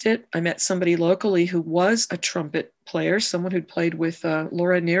against it. I met somebody locally who was a trumpet player, someone who'd played with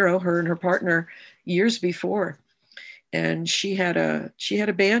Laura Nero, her and her partner, years before. And she had a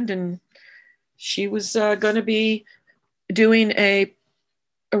band, and she was going to be doing a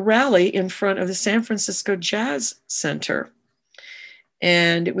rally in front of the San Francisco Jazz Center.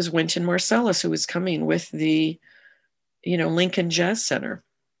 And it was Wynton Marsalis who was coming with the, Lincoln Jazz Center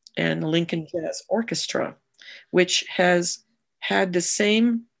and the Lincoln Jazz Orchestra, which has had the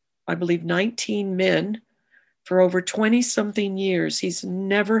same, I believe, 19 men for over 20 something years. He's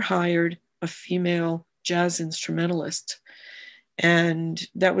never hired a female jazz instrumentalist. And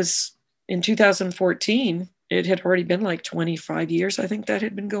that was in 2014. It had already been like 25 years, I think, that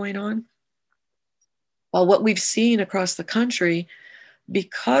had been going on. Well, what we've seen across the country,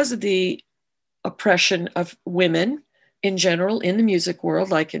 because of the oppression of women in general in the music world,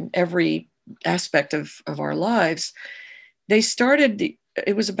 like in every aspect of our lives,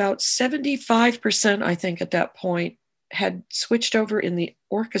 it was about 75%, I think, at that point, had switched over in the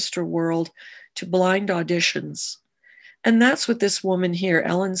orchestra world to blind auditions. And that's what this woman here,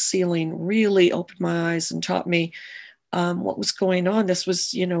 Ellen Sealing, really opened my eyes and taught me what was going on. This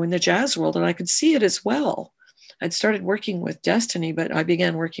was, in the jazz world, and I could see it as well. I'd started working with Destiny, but I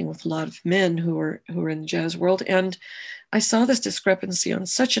began working with a lot of men who were in the jazz world. And I saw this discrepancy on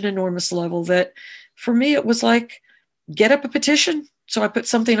such an enormous level that for me, it was like, get up a petition. So I put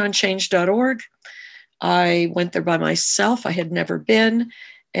something on change.org. I went there by myself. I had never been.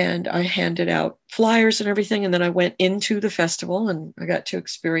 And I handed out flyers and everything. And then I went into the festival and I got to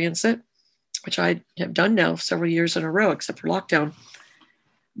experience it, which I have done now several years in a row, except for lockdown.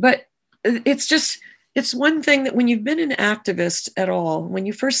 But it's one thing that when you've been an activist at all, when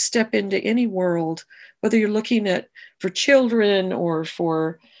you first step into any world, whether you're looking at for children or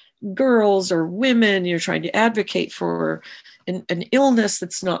for girls or women, you're trying to advocate for an illness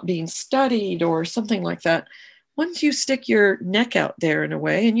that's not being studied or something like that. Once you stick your neck out there in a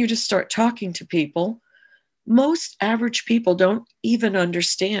way and you just start talking to people, most average people don't even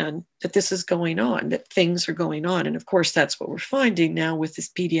understand that this is going on, that things are going on. And of course, that's what we're finding now with these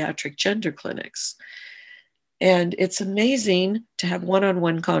pediatric gender clinics. And it's amazing to have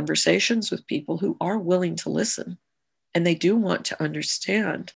one-on-one conversations with people who are willing to listen and they do want to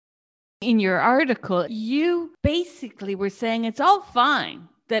understand. In your article, you basically were saying it's all fine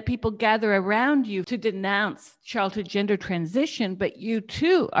that people gather around you to denounce childhood gender transition, but you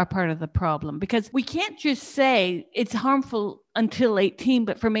too are part of the problem, because we can't just say it's harmful until 18,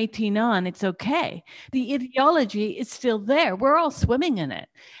 but from 18 on, it's okay. The ideology is still there. We're all swimming in it.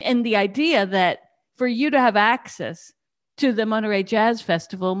 And the idea that for you to have access to the Monterey Jazz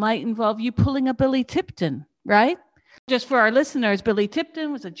Festival might involve you pulling a Billy Tipton, right? Just for our listeners, Billy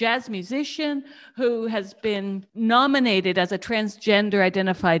Tipton was a jazz musician who has been nominated as a transgender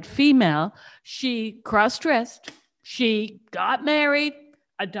identified female. She cross-dressed, she got married,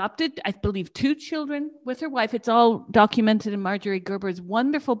 adopted, I believe, 2 children with her wife. It's all documented in Marjorie Gerber's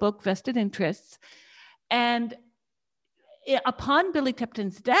wonderful book, Vested Interests. And upon Billy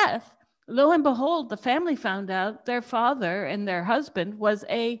Tipton's death, lo and behold, the family found out their father and their husband was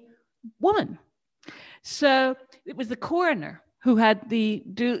a woman. So it was the coroner who had the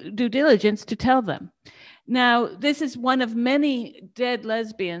due diligence to tell them. Now, this is one of many dead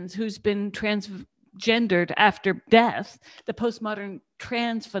lesbians who's been transgendered after death, the postmodern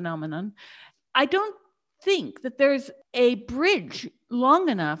trans phenomenon. I don't think that there's a bridge long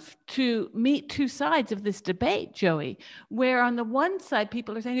enough to meet 2 sides of this debate, Joey, where on the one side,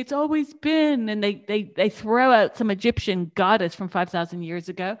 people are saying it's always been, and they throw out some Egyptian goddess from 5,000 years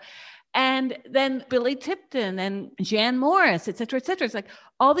ago. And then Billy Tipton and Jan Morris, et cetera, et cetera. It's like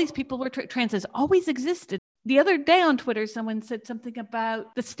all these people were trans has always existed. The other day on Twitter, someone said something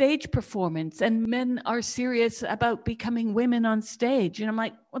about the stage performance and men are serious about becoming women on stage. And I'm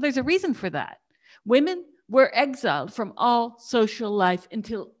like, well, there's a reason for that. Women were exiled from all social life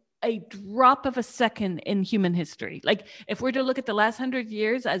until a drop of a second in human history. Like if we're to look at the last 100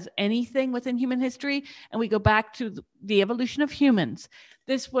 years as anything within human history, and we go back to the evolution of humans,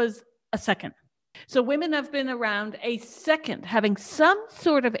 this was a second. So women have been around a second, having some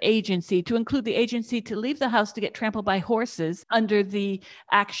sort of agency, to include the agency to leave the house to get trampled by horses under the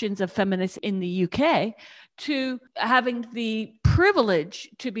actions of feminists in the UK, to having the privilege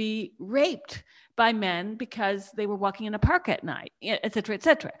to be raped by men because they were walking in a park at night, et cetera, et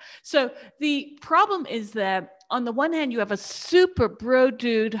cetera. So the problem is that on the one hand, you have a super bro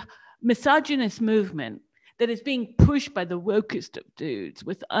dude misogynist movement that is being pushed by the wokest of dudes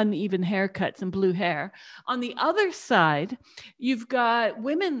with uneven haircuts and blue hair. On the other side, you've got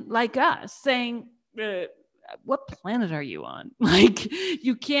women like us saying, what planet are you on? Like,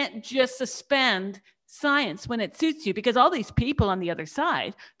 you can't just suspend science when it suits you, because all these people on the other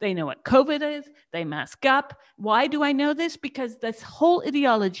side, they know what COVID is, they mask up. Why do I know this? Because this whole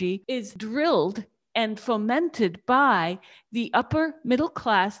ideology is drilled and fomented by the upper middle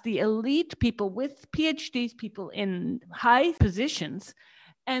class, the elite people with PhDs, people in high positions,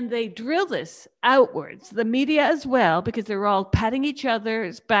 and they drill this outwards. The media as well, because they're all patting each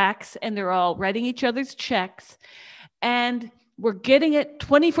other's backs and they're all writing each other's checks. And we're getting it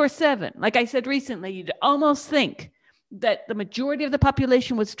 24/7. Like I said recently, you'd almost think that the majority of the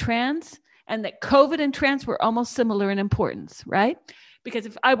population was trans and that COVID and trans were almost similar in importance, right? Because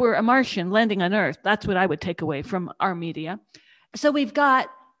if I were a Martian landing on Earth, that's what I would take away from our media. So we've got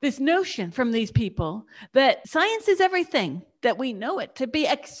this notion from these people that science is everything, that we know it to be,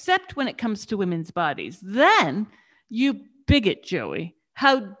 except when it comes to women's bodies. Then you bigot, Joey.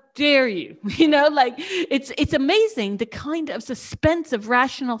 How dare you? You know, like it's amazing the kind of suspense of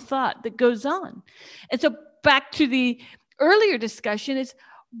rational thought that goes on. And so back to the earlier discussion is,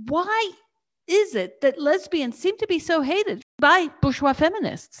 why is it that lesbians seem to be so hated by bourgeois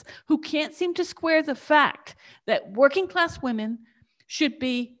feminists who can't seem to square the fact that working class women should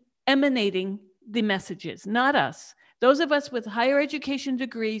be emanating the messages, not us? Those of us with higher education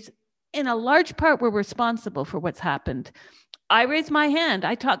degrees, in a large part, were responsible for what's happened. I raised my hand.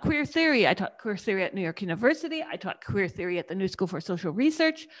 I taught queer theory. I taught queer theory at New York University. I taught queer theory at the New School for Social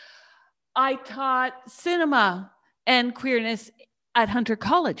Research. I taught cinema and queerness at Hunter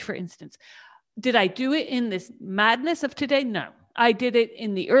College, for instance. Did I do it in this madness of today? No. I did it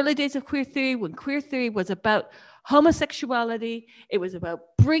in the early days of queer theory, when queer theory was about homosexuality. It was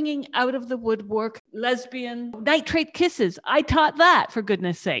about bringing out of the woodwork lesbian nitrate kisses. I taught that, for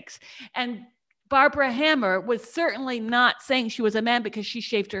goodness sakes. And Barbara Hammer was certainly not saying she was a man because she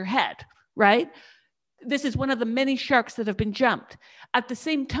shaved her head, right? This is one of the many sharks that have been jumped. At the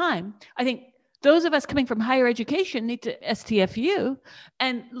same time, I think those of us coming from higher education need to STFU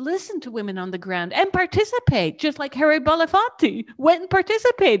and listen to women on the ground and participate, just like Harry Belafonte went and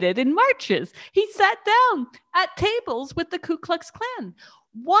participated in marches. He sat down at tables with the Ku Klux Klan.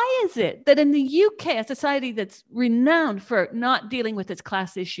 Why is it that in the UK, a society that's renowned for not dealing with its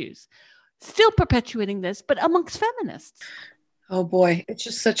class issues, still perpetuating this, but amongst feminists? Oh boy, it's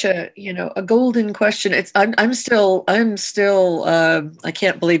just such a golden question. I'm still I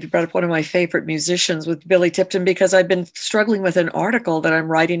can't believe you brought up one of my favorite musicians with Billy Tipton, because I've been struggling with an article that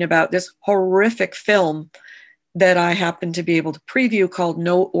I'm writing about this horrific film that I happen to be able to preview called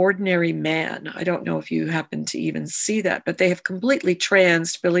No Ordinary Man. I don't know if you happen to even see that, but they have completely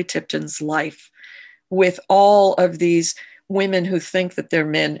transed Billy Tipton's life with all of these women who think that they're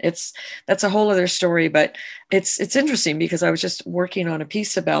men. That's a whole other story, but it's interesting because I was just working on a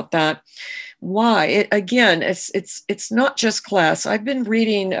piece about that. Why? It's not just class. I've been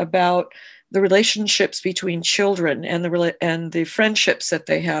reading about the relationships between children and the friendships that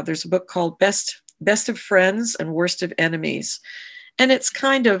they have. There's a book called Best of Friends and Worst of Enemies, and it's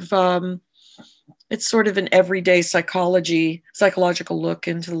kind of it's sort of an everyday psychological look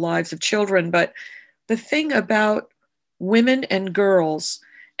into the lives of children. But the thing about women and girls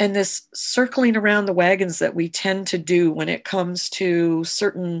and this circling around the wagons that we tend to do when it comes to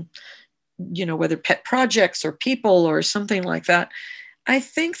certain, whether pet projects or people or something like that, I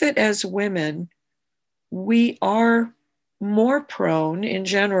think that as women, we are more prone in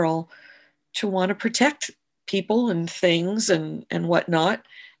general to want to protect people and things and whatnot.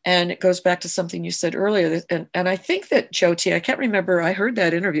 And it goes back to something you said earlier. And I think that Jyoti, I can't remember, I heard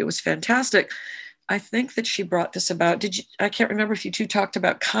that interview, it was fantastic. I think that she brought this about. I can't remember if you two talked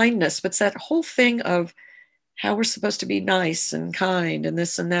about kindness, but it's that whole thing of how we're supposed to be nice and kind and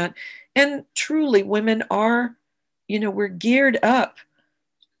this and that. And truly, women are, we're geared up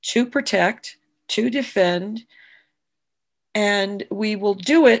to protect, to defend, and we will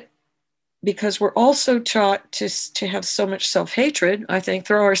do it because we're also taught to have so much self-hatred, I think,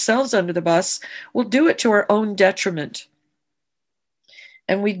 throw ourselves under the bus. We'll do it to our own detriment.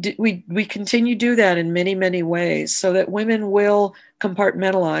 And we continue to do that in many, many ways, so that women will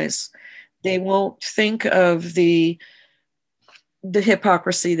compartmentalize. They won't think of the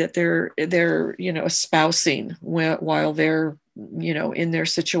hypocrisy that they're espousing while they're in their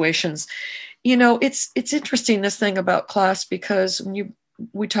situations. It's interesting, this thing about class, because when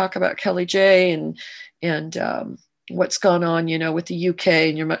we talk about Kelly J and what's gone on with the UK,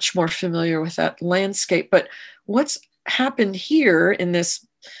 and you're much more familiar with that landscape, but what's happened here in this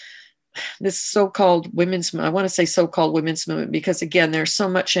so-called women's, I want to say so-called women's movement, because again, there's so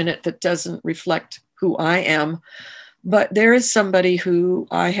much in it that doesn't reflect who I am. But there is somebody who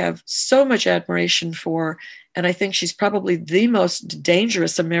I have so much admiration for, and I think she's probably the most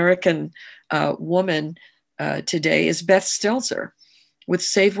dangerous American woman today, is Beth Stelzer with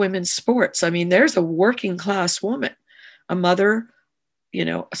Save Women's Sports. I mean, there's a working class woman, a mother,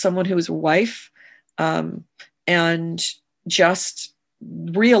 someone who is a wife, and just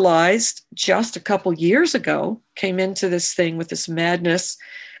realized just a couple years ago, came into this thing with this madness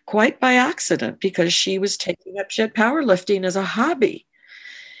quite by accident, because she was taking up powerlifting as a hobby.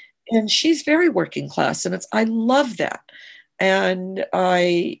 And she's very working class, and I love that. And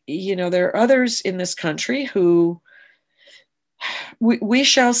there are others in this country who we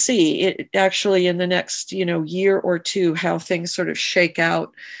shall see it actually in the next, year or two, how things sort of shake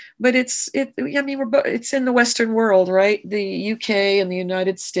out. But it's in the Western world, right? The UK and the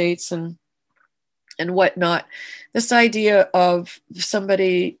United States and whatnot. This idea of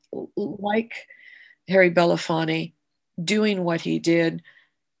somebody like Harry Belafonte doing what he did,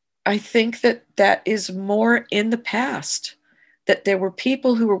 I think that is more in the past, that there were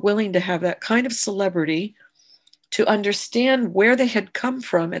people who were willing to have that kind of celebrity, to understand where they had come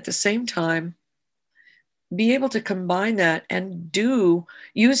from at the same time, be able to combine that and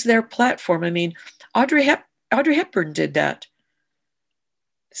use their platform. I mean, Audrey Hepburn did that.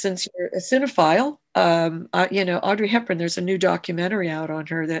 Since you're a cinephile, Audrey Hepburn, there's a new documentary out on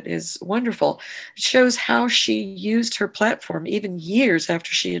her that is wonderful. It shows how she used her platform even years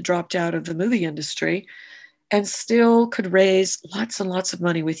after she had dropped out of the movie industry, and still could raise lots and lots of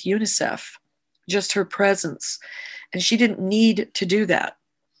money with UNICEF, just her presence. And she didn't need to do that.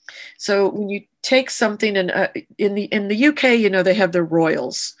 So when you take something, and in the UK, they have their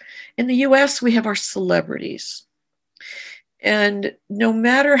royals. In the US, we have our celebrities. And no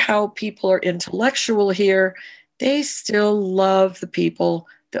matter how people are intellectual here, they still love the people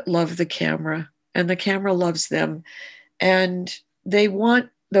that love the camera, and the camera loves them. And they want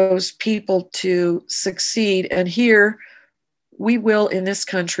those people to succeed. And here we will, in this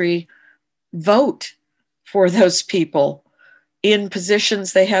country, vote for those people in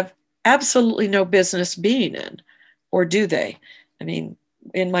positions they have absolutely no business being in. Or do they? I mean,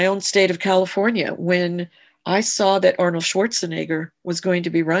 in my own state of California, when I saw that Arnold Schwarzenegger was going to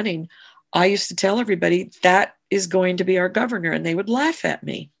be running, I used to tell everybody that is going to be our governor, and they would laugh at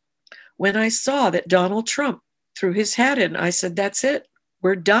me. When I saw that Donald Trump threw his hat in, I said, that's it,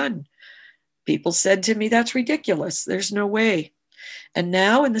 we're done. People said to me, that's ridiculous, there's no way. And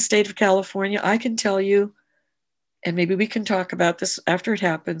now in the state of California, I can tell you, and maybe we can talk about this after it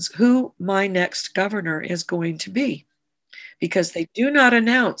happens, who my next governor is going to be. Because they do not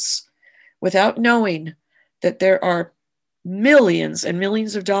announce without knowing that there are millions and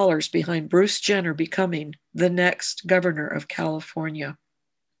millions of dollars behind Bruce Jenner becoming the next governor of California.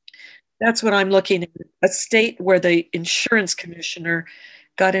 That's what I'm looking at. A state where the insurance commissioner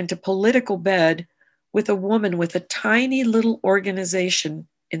got into political bed with a woman with a tiny little organization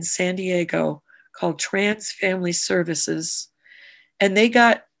in San Diego called Trans Family Services. And they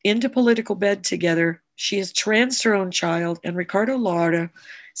got into political bed together. She has transed her own child, and Ricardo Lara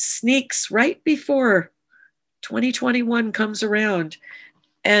sneaks right before 2021 comes around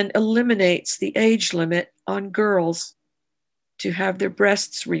and eliminates the age limit on girls to have their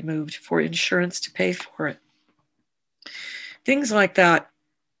breasts removed for insurance to pay for it. Things like that.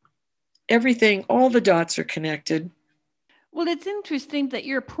 Everything, all the dots are connected. Well, it's interesting that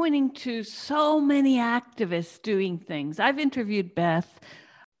you're pointing to so many activists doing things. I've interviewed Beth.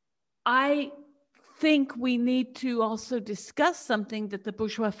 I think we need to also discuss something that the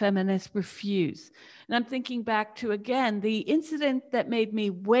bourgeois feminists refuse. And I'm thinking back to, again, the incident that made me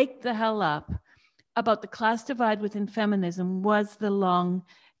wake the hell up about the class divide within feminism was the long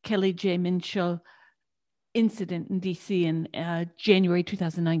Kelly J. Minshall incident in DC in January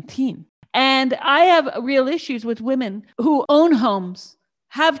 2019. And I have real issues with women who own homes,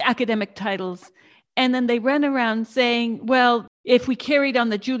 have academic titles, and then they run around saying, well, if we carried on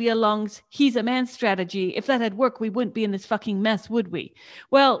the Julia Long's he's a man strategy, if that had worked, we wouldn't be in this fucking mess, would we?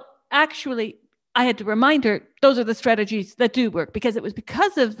 Well, actually, I had to remind her those are the strategies that do work, because it was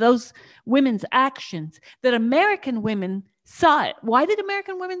because of those women's actions that American women saw it. Why did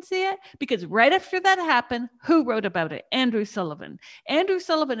American women see it? Because right after that happened, who wrote about it? Andrew Sullivan. Andrew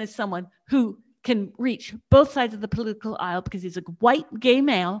Sullivan is someone who can reach both sides of the political aisle because he's a white gay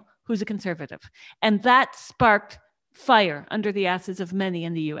male who's a conservative. And that sparked fire under the asses of many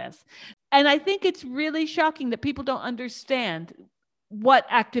in the US. And I think it's really shocking that people don't understand what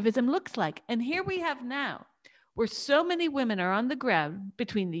activism looks like. And here we have now, where so many women are on the ground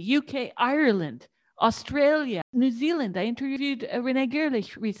between the UK, Ireland, Australia, New Zealand. I interviewed Renee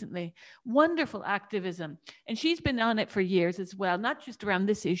Gerlich recently. Wonderful activism. And she's been on it for years as well, not just around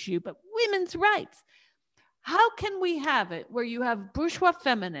this issue, but women's rights. How can we have it where you have bourgeois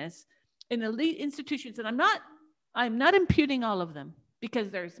feminists in elite institutions? And I'm not imputing all of them, because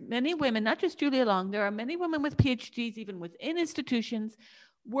there's many women, not just Julia Long, there are many women with PhDs, even within institutions,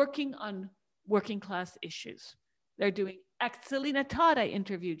 working on working class issues. They're doing, Selena Todd I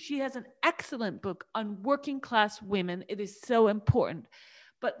interviewed. She has an excellent book on working class women. It is so important.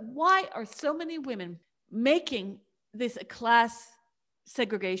 But why are so many women making this a class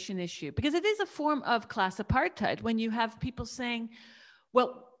segregation issue? Because it is a form of class apartheid when you have people saying,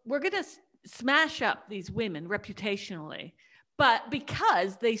 well, we're going to smash up these women reputationally, but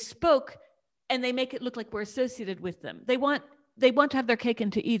because they spoke, and they make it look like we're associated with them. They want to have their cake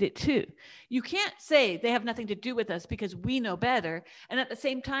and to eat it too. You can't say they have nothing to do with us because we know better, and at the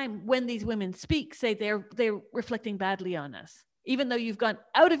same time, when these women speak, say they're reflecting badly on us, even though you've gone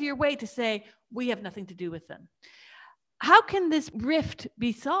out of your way to say we have nothing to do with them. How can this rift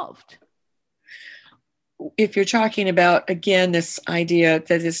be solved? If you're talking about, again, this idea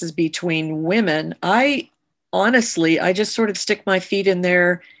that this is between women, I just sort of stick my feet in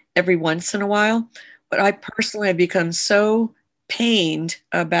there every once in a while. But I personally have become so pained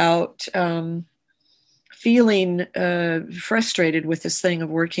about feeling frustrated with this thing of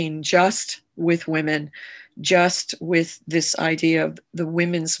working just with women, just with this idea of the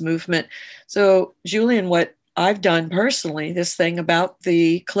women's movement. So, Julian, what I've done personally, this thing about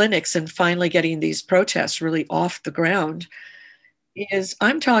the clinics and finally getting these protests really off the ground, is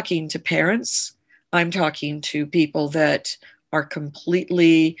I'm talking to parents. I'm talking to people that are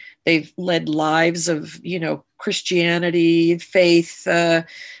completely, they've led lives of, Christianity, faith,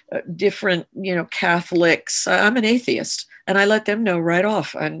 different, Catholics. I'm an atheist, and I let them know right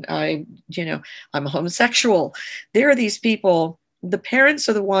off. And I'm a homosexual. There are these people, the parents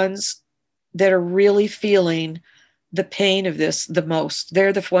are the ones that are really feeling the pain of this the most.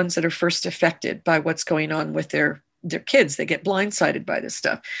 They're the ones that are first affected by what's going on with their kids. They get blindsided by this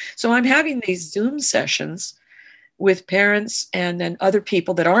stuff. So I'm having these Zoom sessions with parents and then other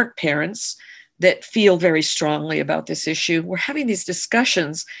people that aren't parents that feel very strongly about this issue. We're having these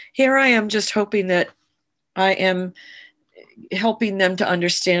discussions. Here I am just hoping that I am helping them to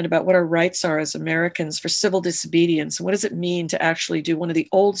understand about what our rights are as Americans for civil disobedience. And what does it mean to actually do one of the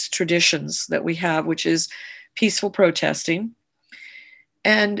oldest traditions that we have, which is peaceful protesting.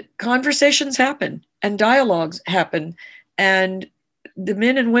 And conversations happen and dialogues happen. And the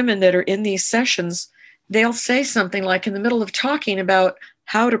men and women that are in these sessions, they'll say something like in the middle of talking about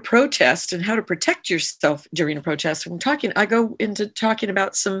how to protest and how to protect yourself during a protest. I go into talking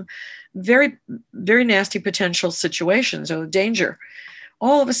about some very, very nasty potential situations or danger.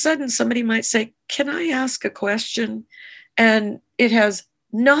 All of a sudden, somebody might say, "Can I ask a question?" And it has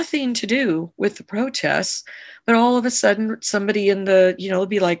nothing to do with the protests, but all of a sudden, somebody in the, it'll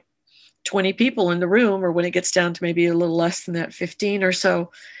be like 20 people in the room, or when it gets down to maybe a little less than that, 15 or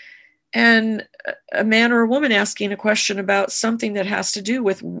so. And a man or a woman asking a question about something that has to do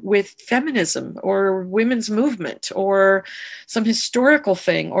with feminism or women's movement or some historical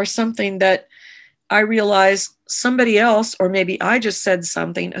thing or something that I realize somebody else, or maybe I just said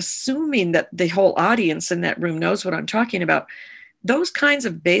something, assuming that the whole audience in that room knows what I'm talking about. Those kinds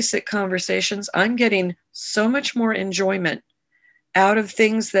of basic conversations, I'm getting so much more enjoyment out of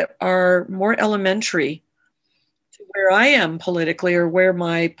things that are more elementary where I am politically, or where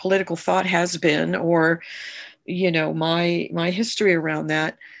my political thought has been, or my history around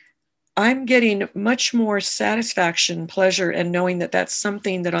that. I'm getting much more satisfaction, pleasure, and knowing that that's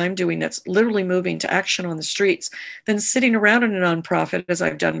something that I'm doing that's literally moving to action on the streets than sitting around in a nonprofit, as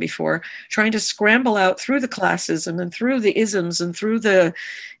I've done before, trying to scramble out through the classism and through the isms and through the,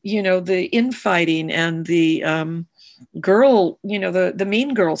 the infighting and the girl, the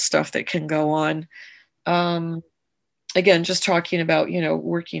mean girl stuff that can go on. Um, Again, just talking about,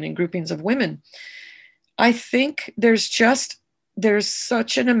 working in groupings of women. I think there's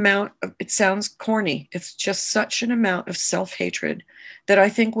such an amount of, it sounds corny, it's just such an amount of self-hatred that I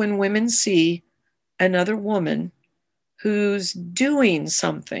think when women see another woman who's doing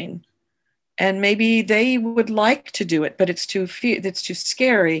something and maybe they would like to do it, but it's too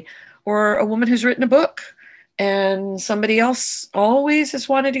scary, or a woman who's written a book and somebody else always has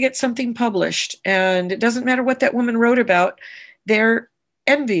wanted to get something published, and it doesn't matter what that woman wrote about, they're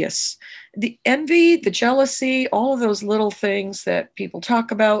envious. The envy, the jealousy, all of those little things that people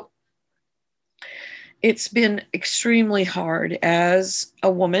talk about, it's been extremely hard as a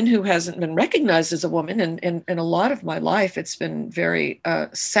woman who hasn't been recognized as a woman. And in a lot of my life, it's been very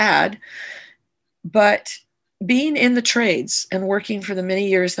sad. But being in the trades and working for the many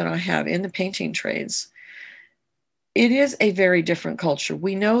years that I have in the painting trades, it is a very different culture.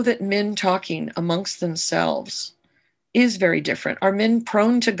 We know that men talking amongst themselves is very different. Are men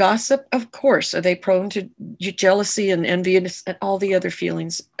prone to gossip? Of course. Are they prone to jealousy and envy and all the other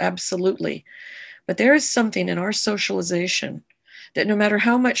feelings? Absolutely. But there is something in our socialization that no matter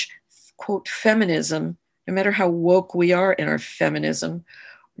how much, quote, feminism, no matter how woke we are in our feminism,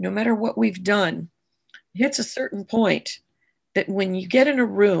 no matter what we've done, it hits a certain point that when you get in a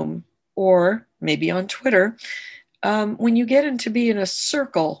room or maybe on Twitter, when you get into be in a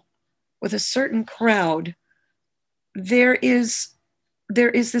circle with a certain crowd, there is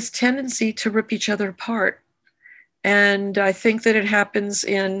this tendency to rip each other apart. And I think that it happens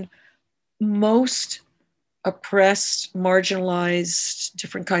in most oppressed, marginalized,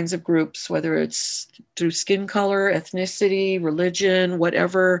 different kinds of groups, whether it's through skin color, ethnicity, religion,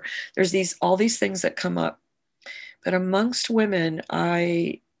 whatever. There's all these things that come up. But amongst women,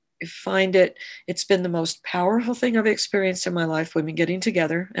 I find it's been the most powerful thing I've experienced in my life, women getting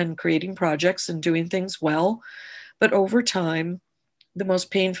together and creating projects and doing things well. But over time, the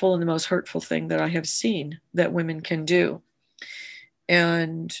most painful and the most hurtful thing that I have seen that women can do.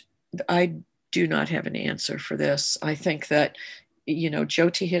 And I do not have an answer for this. I think that,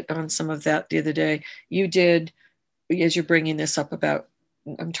 Jyoti hit on some of that the other day. You did, as you're bringing this up about,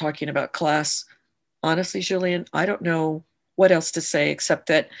 I'm talking about class. Honestly, Julian, I don't know what else to say except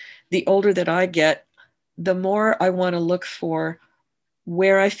that the older that I get, the more I want to look for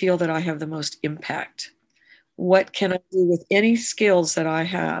where I feel that I have the most impact. What can I do with any skills that I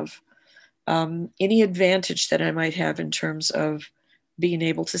have, any advantage that I might have in terms of being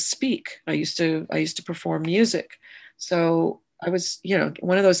able to speak. I used to perform music. So I was,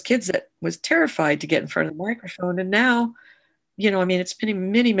 one of those kids that was terrified to get in front of the microphone. And now, it's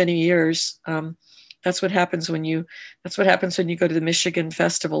been many, many years. That's what happens when you go to the Michigan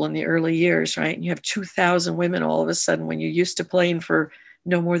Festival in the early years, right? And you have 2,000 women all of a sudden when you're used to playing for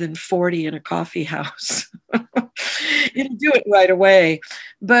no more than 40 in a coffee house. You do it right away.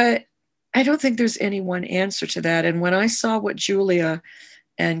 But I don't think there's any one answer to that. And when I saw what Julia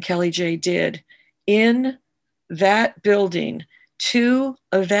and Kelly J did in that building to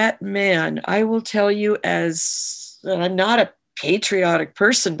that man, I will tell you, as I'm not a patriotic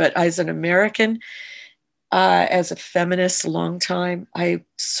person, but as an American, as a feminist, a long time, I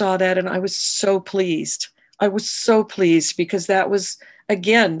saw that and I was so pleased. I was so pleased because that was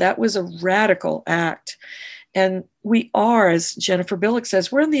a radical act. And we are, as Jennifer Billick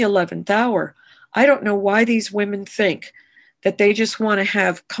says, we're in the 11th hour. I don't know why these women think that they just want to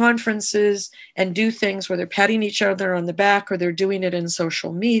have conferences and do things where they're patting each other on the back or they're doing it in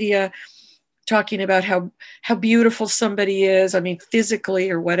social media, talking about how beautiful somebody is, I mean, physically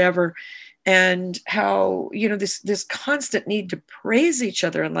or whatever, and how, this constant need to praise each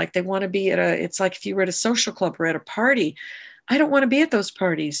other. And like they want to be it's like if you were at a social club or at a party. I don't want to be at those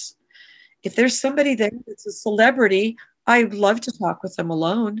parties. If there's somebody there that's a celebrity, I'd love to talk with them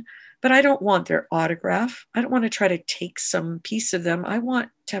alone, but I don't want their autograph. I don't want to try to take some piece of them. I want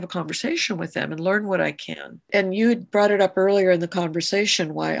to have a conversation with them and learn what I can. And you had brought it up earlier in the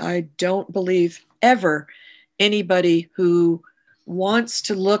conversation, why I don't believe ever anybody who wants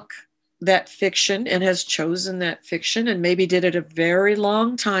to look that fiction and has chosen that fiction and maybe did it a very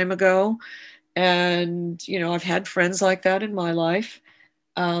long time ago. And, I've had friends like that in my life.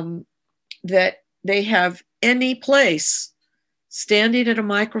 That they have any place standing at a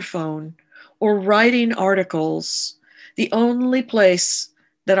microphone or writing articles. The only place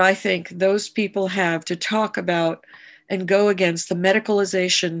that I think those people have to talk about and go against the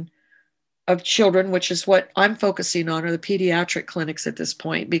medicalization of children, which is what I'm focusing on, are the pediatric clinics at this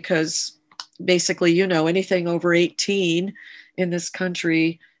point, because basically, anything over 18 in this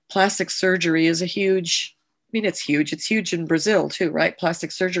country, plastic surgery is a huge, it's huge. It's huge in Brazil too, right?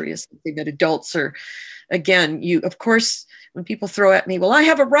 Plastic surgery is something that adults are, again, of course, when people throw at me, well, I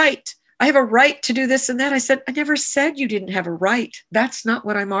have a right to do this and that. I said, I never said you didn't have a right. That's not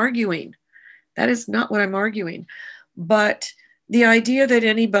what I'm arguing. That is not what I'm arguing. But the idea that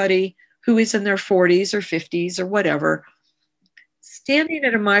anybody who is in their 40s or 50s or whatever, standing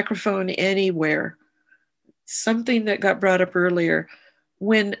at a microphone anywhere, something that got brought up earlier,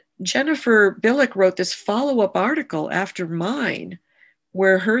 when Jennifer Bilek wrote this follow-up article after mine,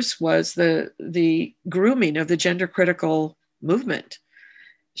 where hers was the grooming of the gender critical movement.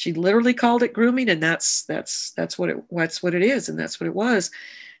 She literally called it grooming, and that's what it is, and that's what it was.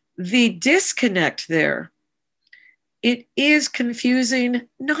 The disconnect there, it is confusing,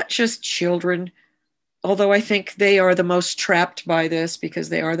 not just children, although I think they are the most trapped by this because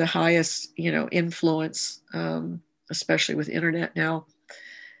they are the highest, influence, especially with internet now.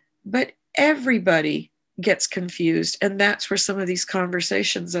 But everybody gets confused. And that's where some of these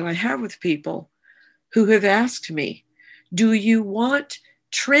conversations that I have with people who have asked me, do you want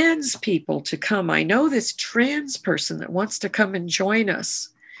trans people to come? I know this trans person that wants to come and join us.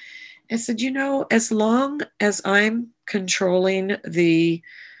 I said, as long as I'm controlling the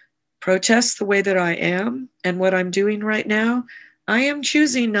protests the way that I am and what I'm doing right now, I am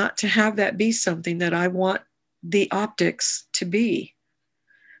choosing not to have that be something that I want the optics to be.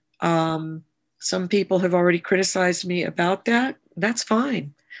 Some people have already criticized me about that. That's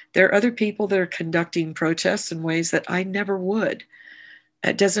fine. There are other people that are conducting protests in ways that I never would.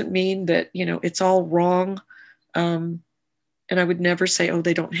 It doesn't mean that, it's all wrong. And I would never say, oh,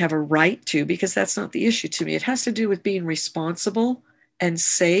 they don't have a right to, because that's not the issue to me. It has to do with being responsible and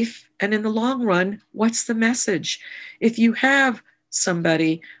safe. And in the long run, what's the message? If you have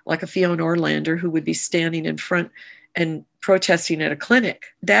somebody like a Fiona Orlander who would be standing in front and protesting at a clinic,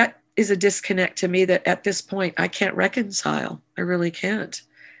 that is a disconnect to me that at this point I can't reconcile. I really can't.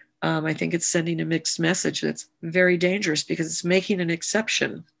 I think it's sending a mixed message that's very dangerous because it's making an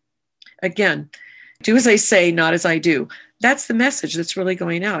exception. Again, do as I say, not as I do. That's the message that's really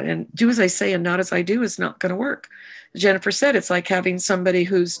going out. And do as I say and not as I do is not going to work. Jennifer said it's like having somebody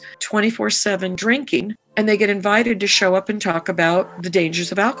who's 24/7 drinking and they get invited to show up and talk about the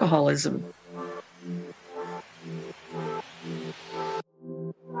dangers of alcoholism.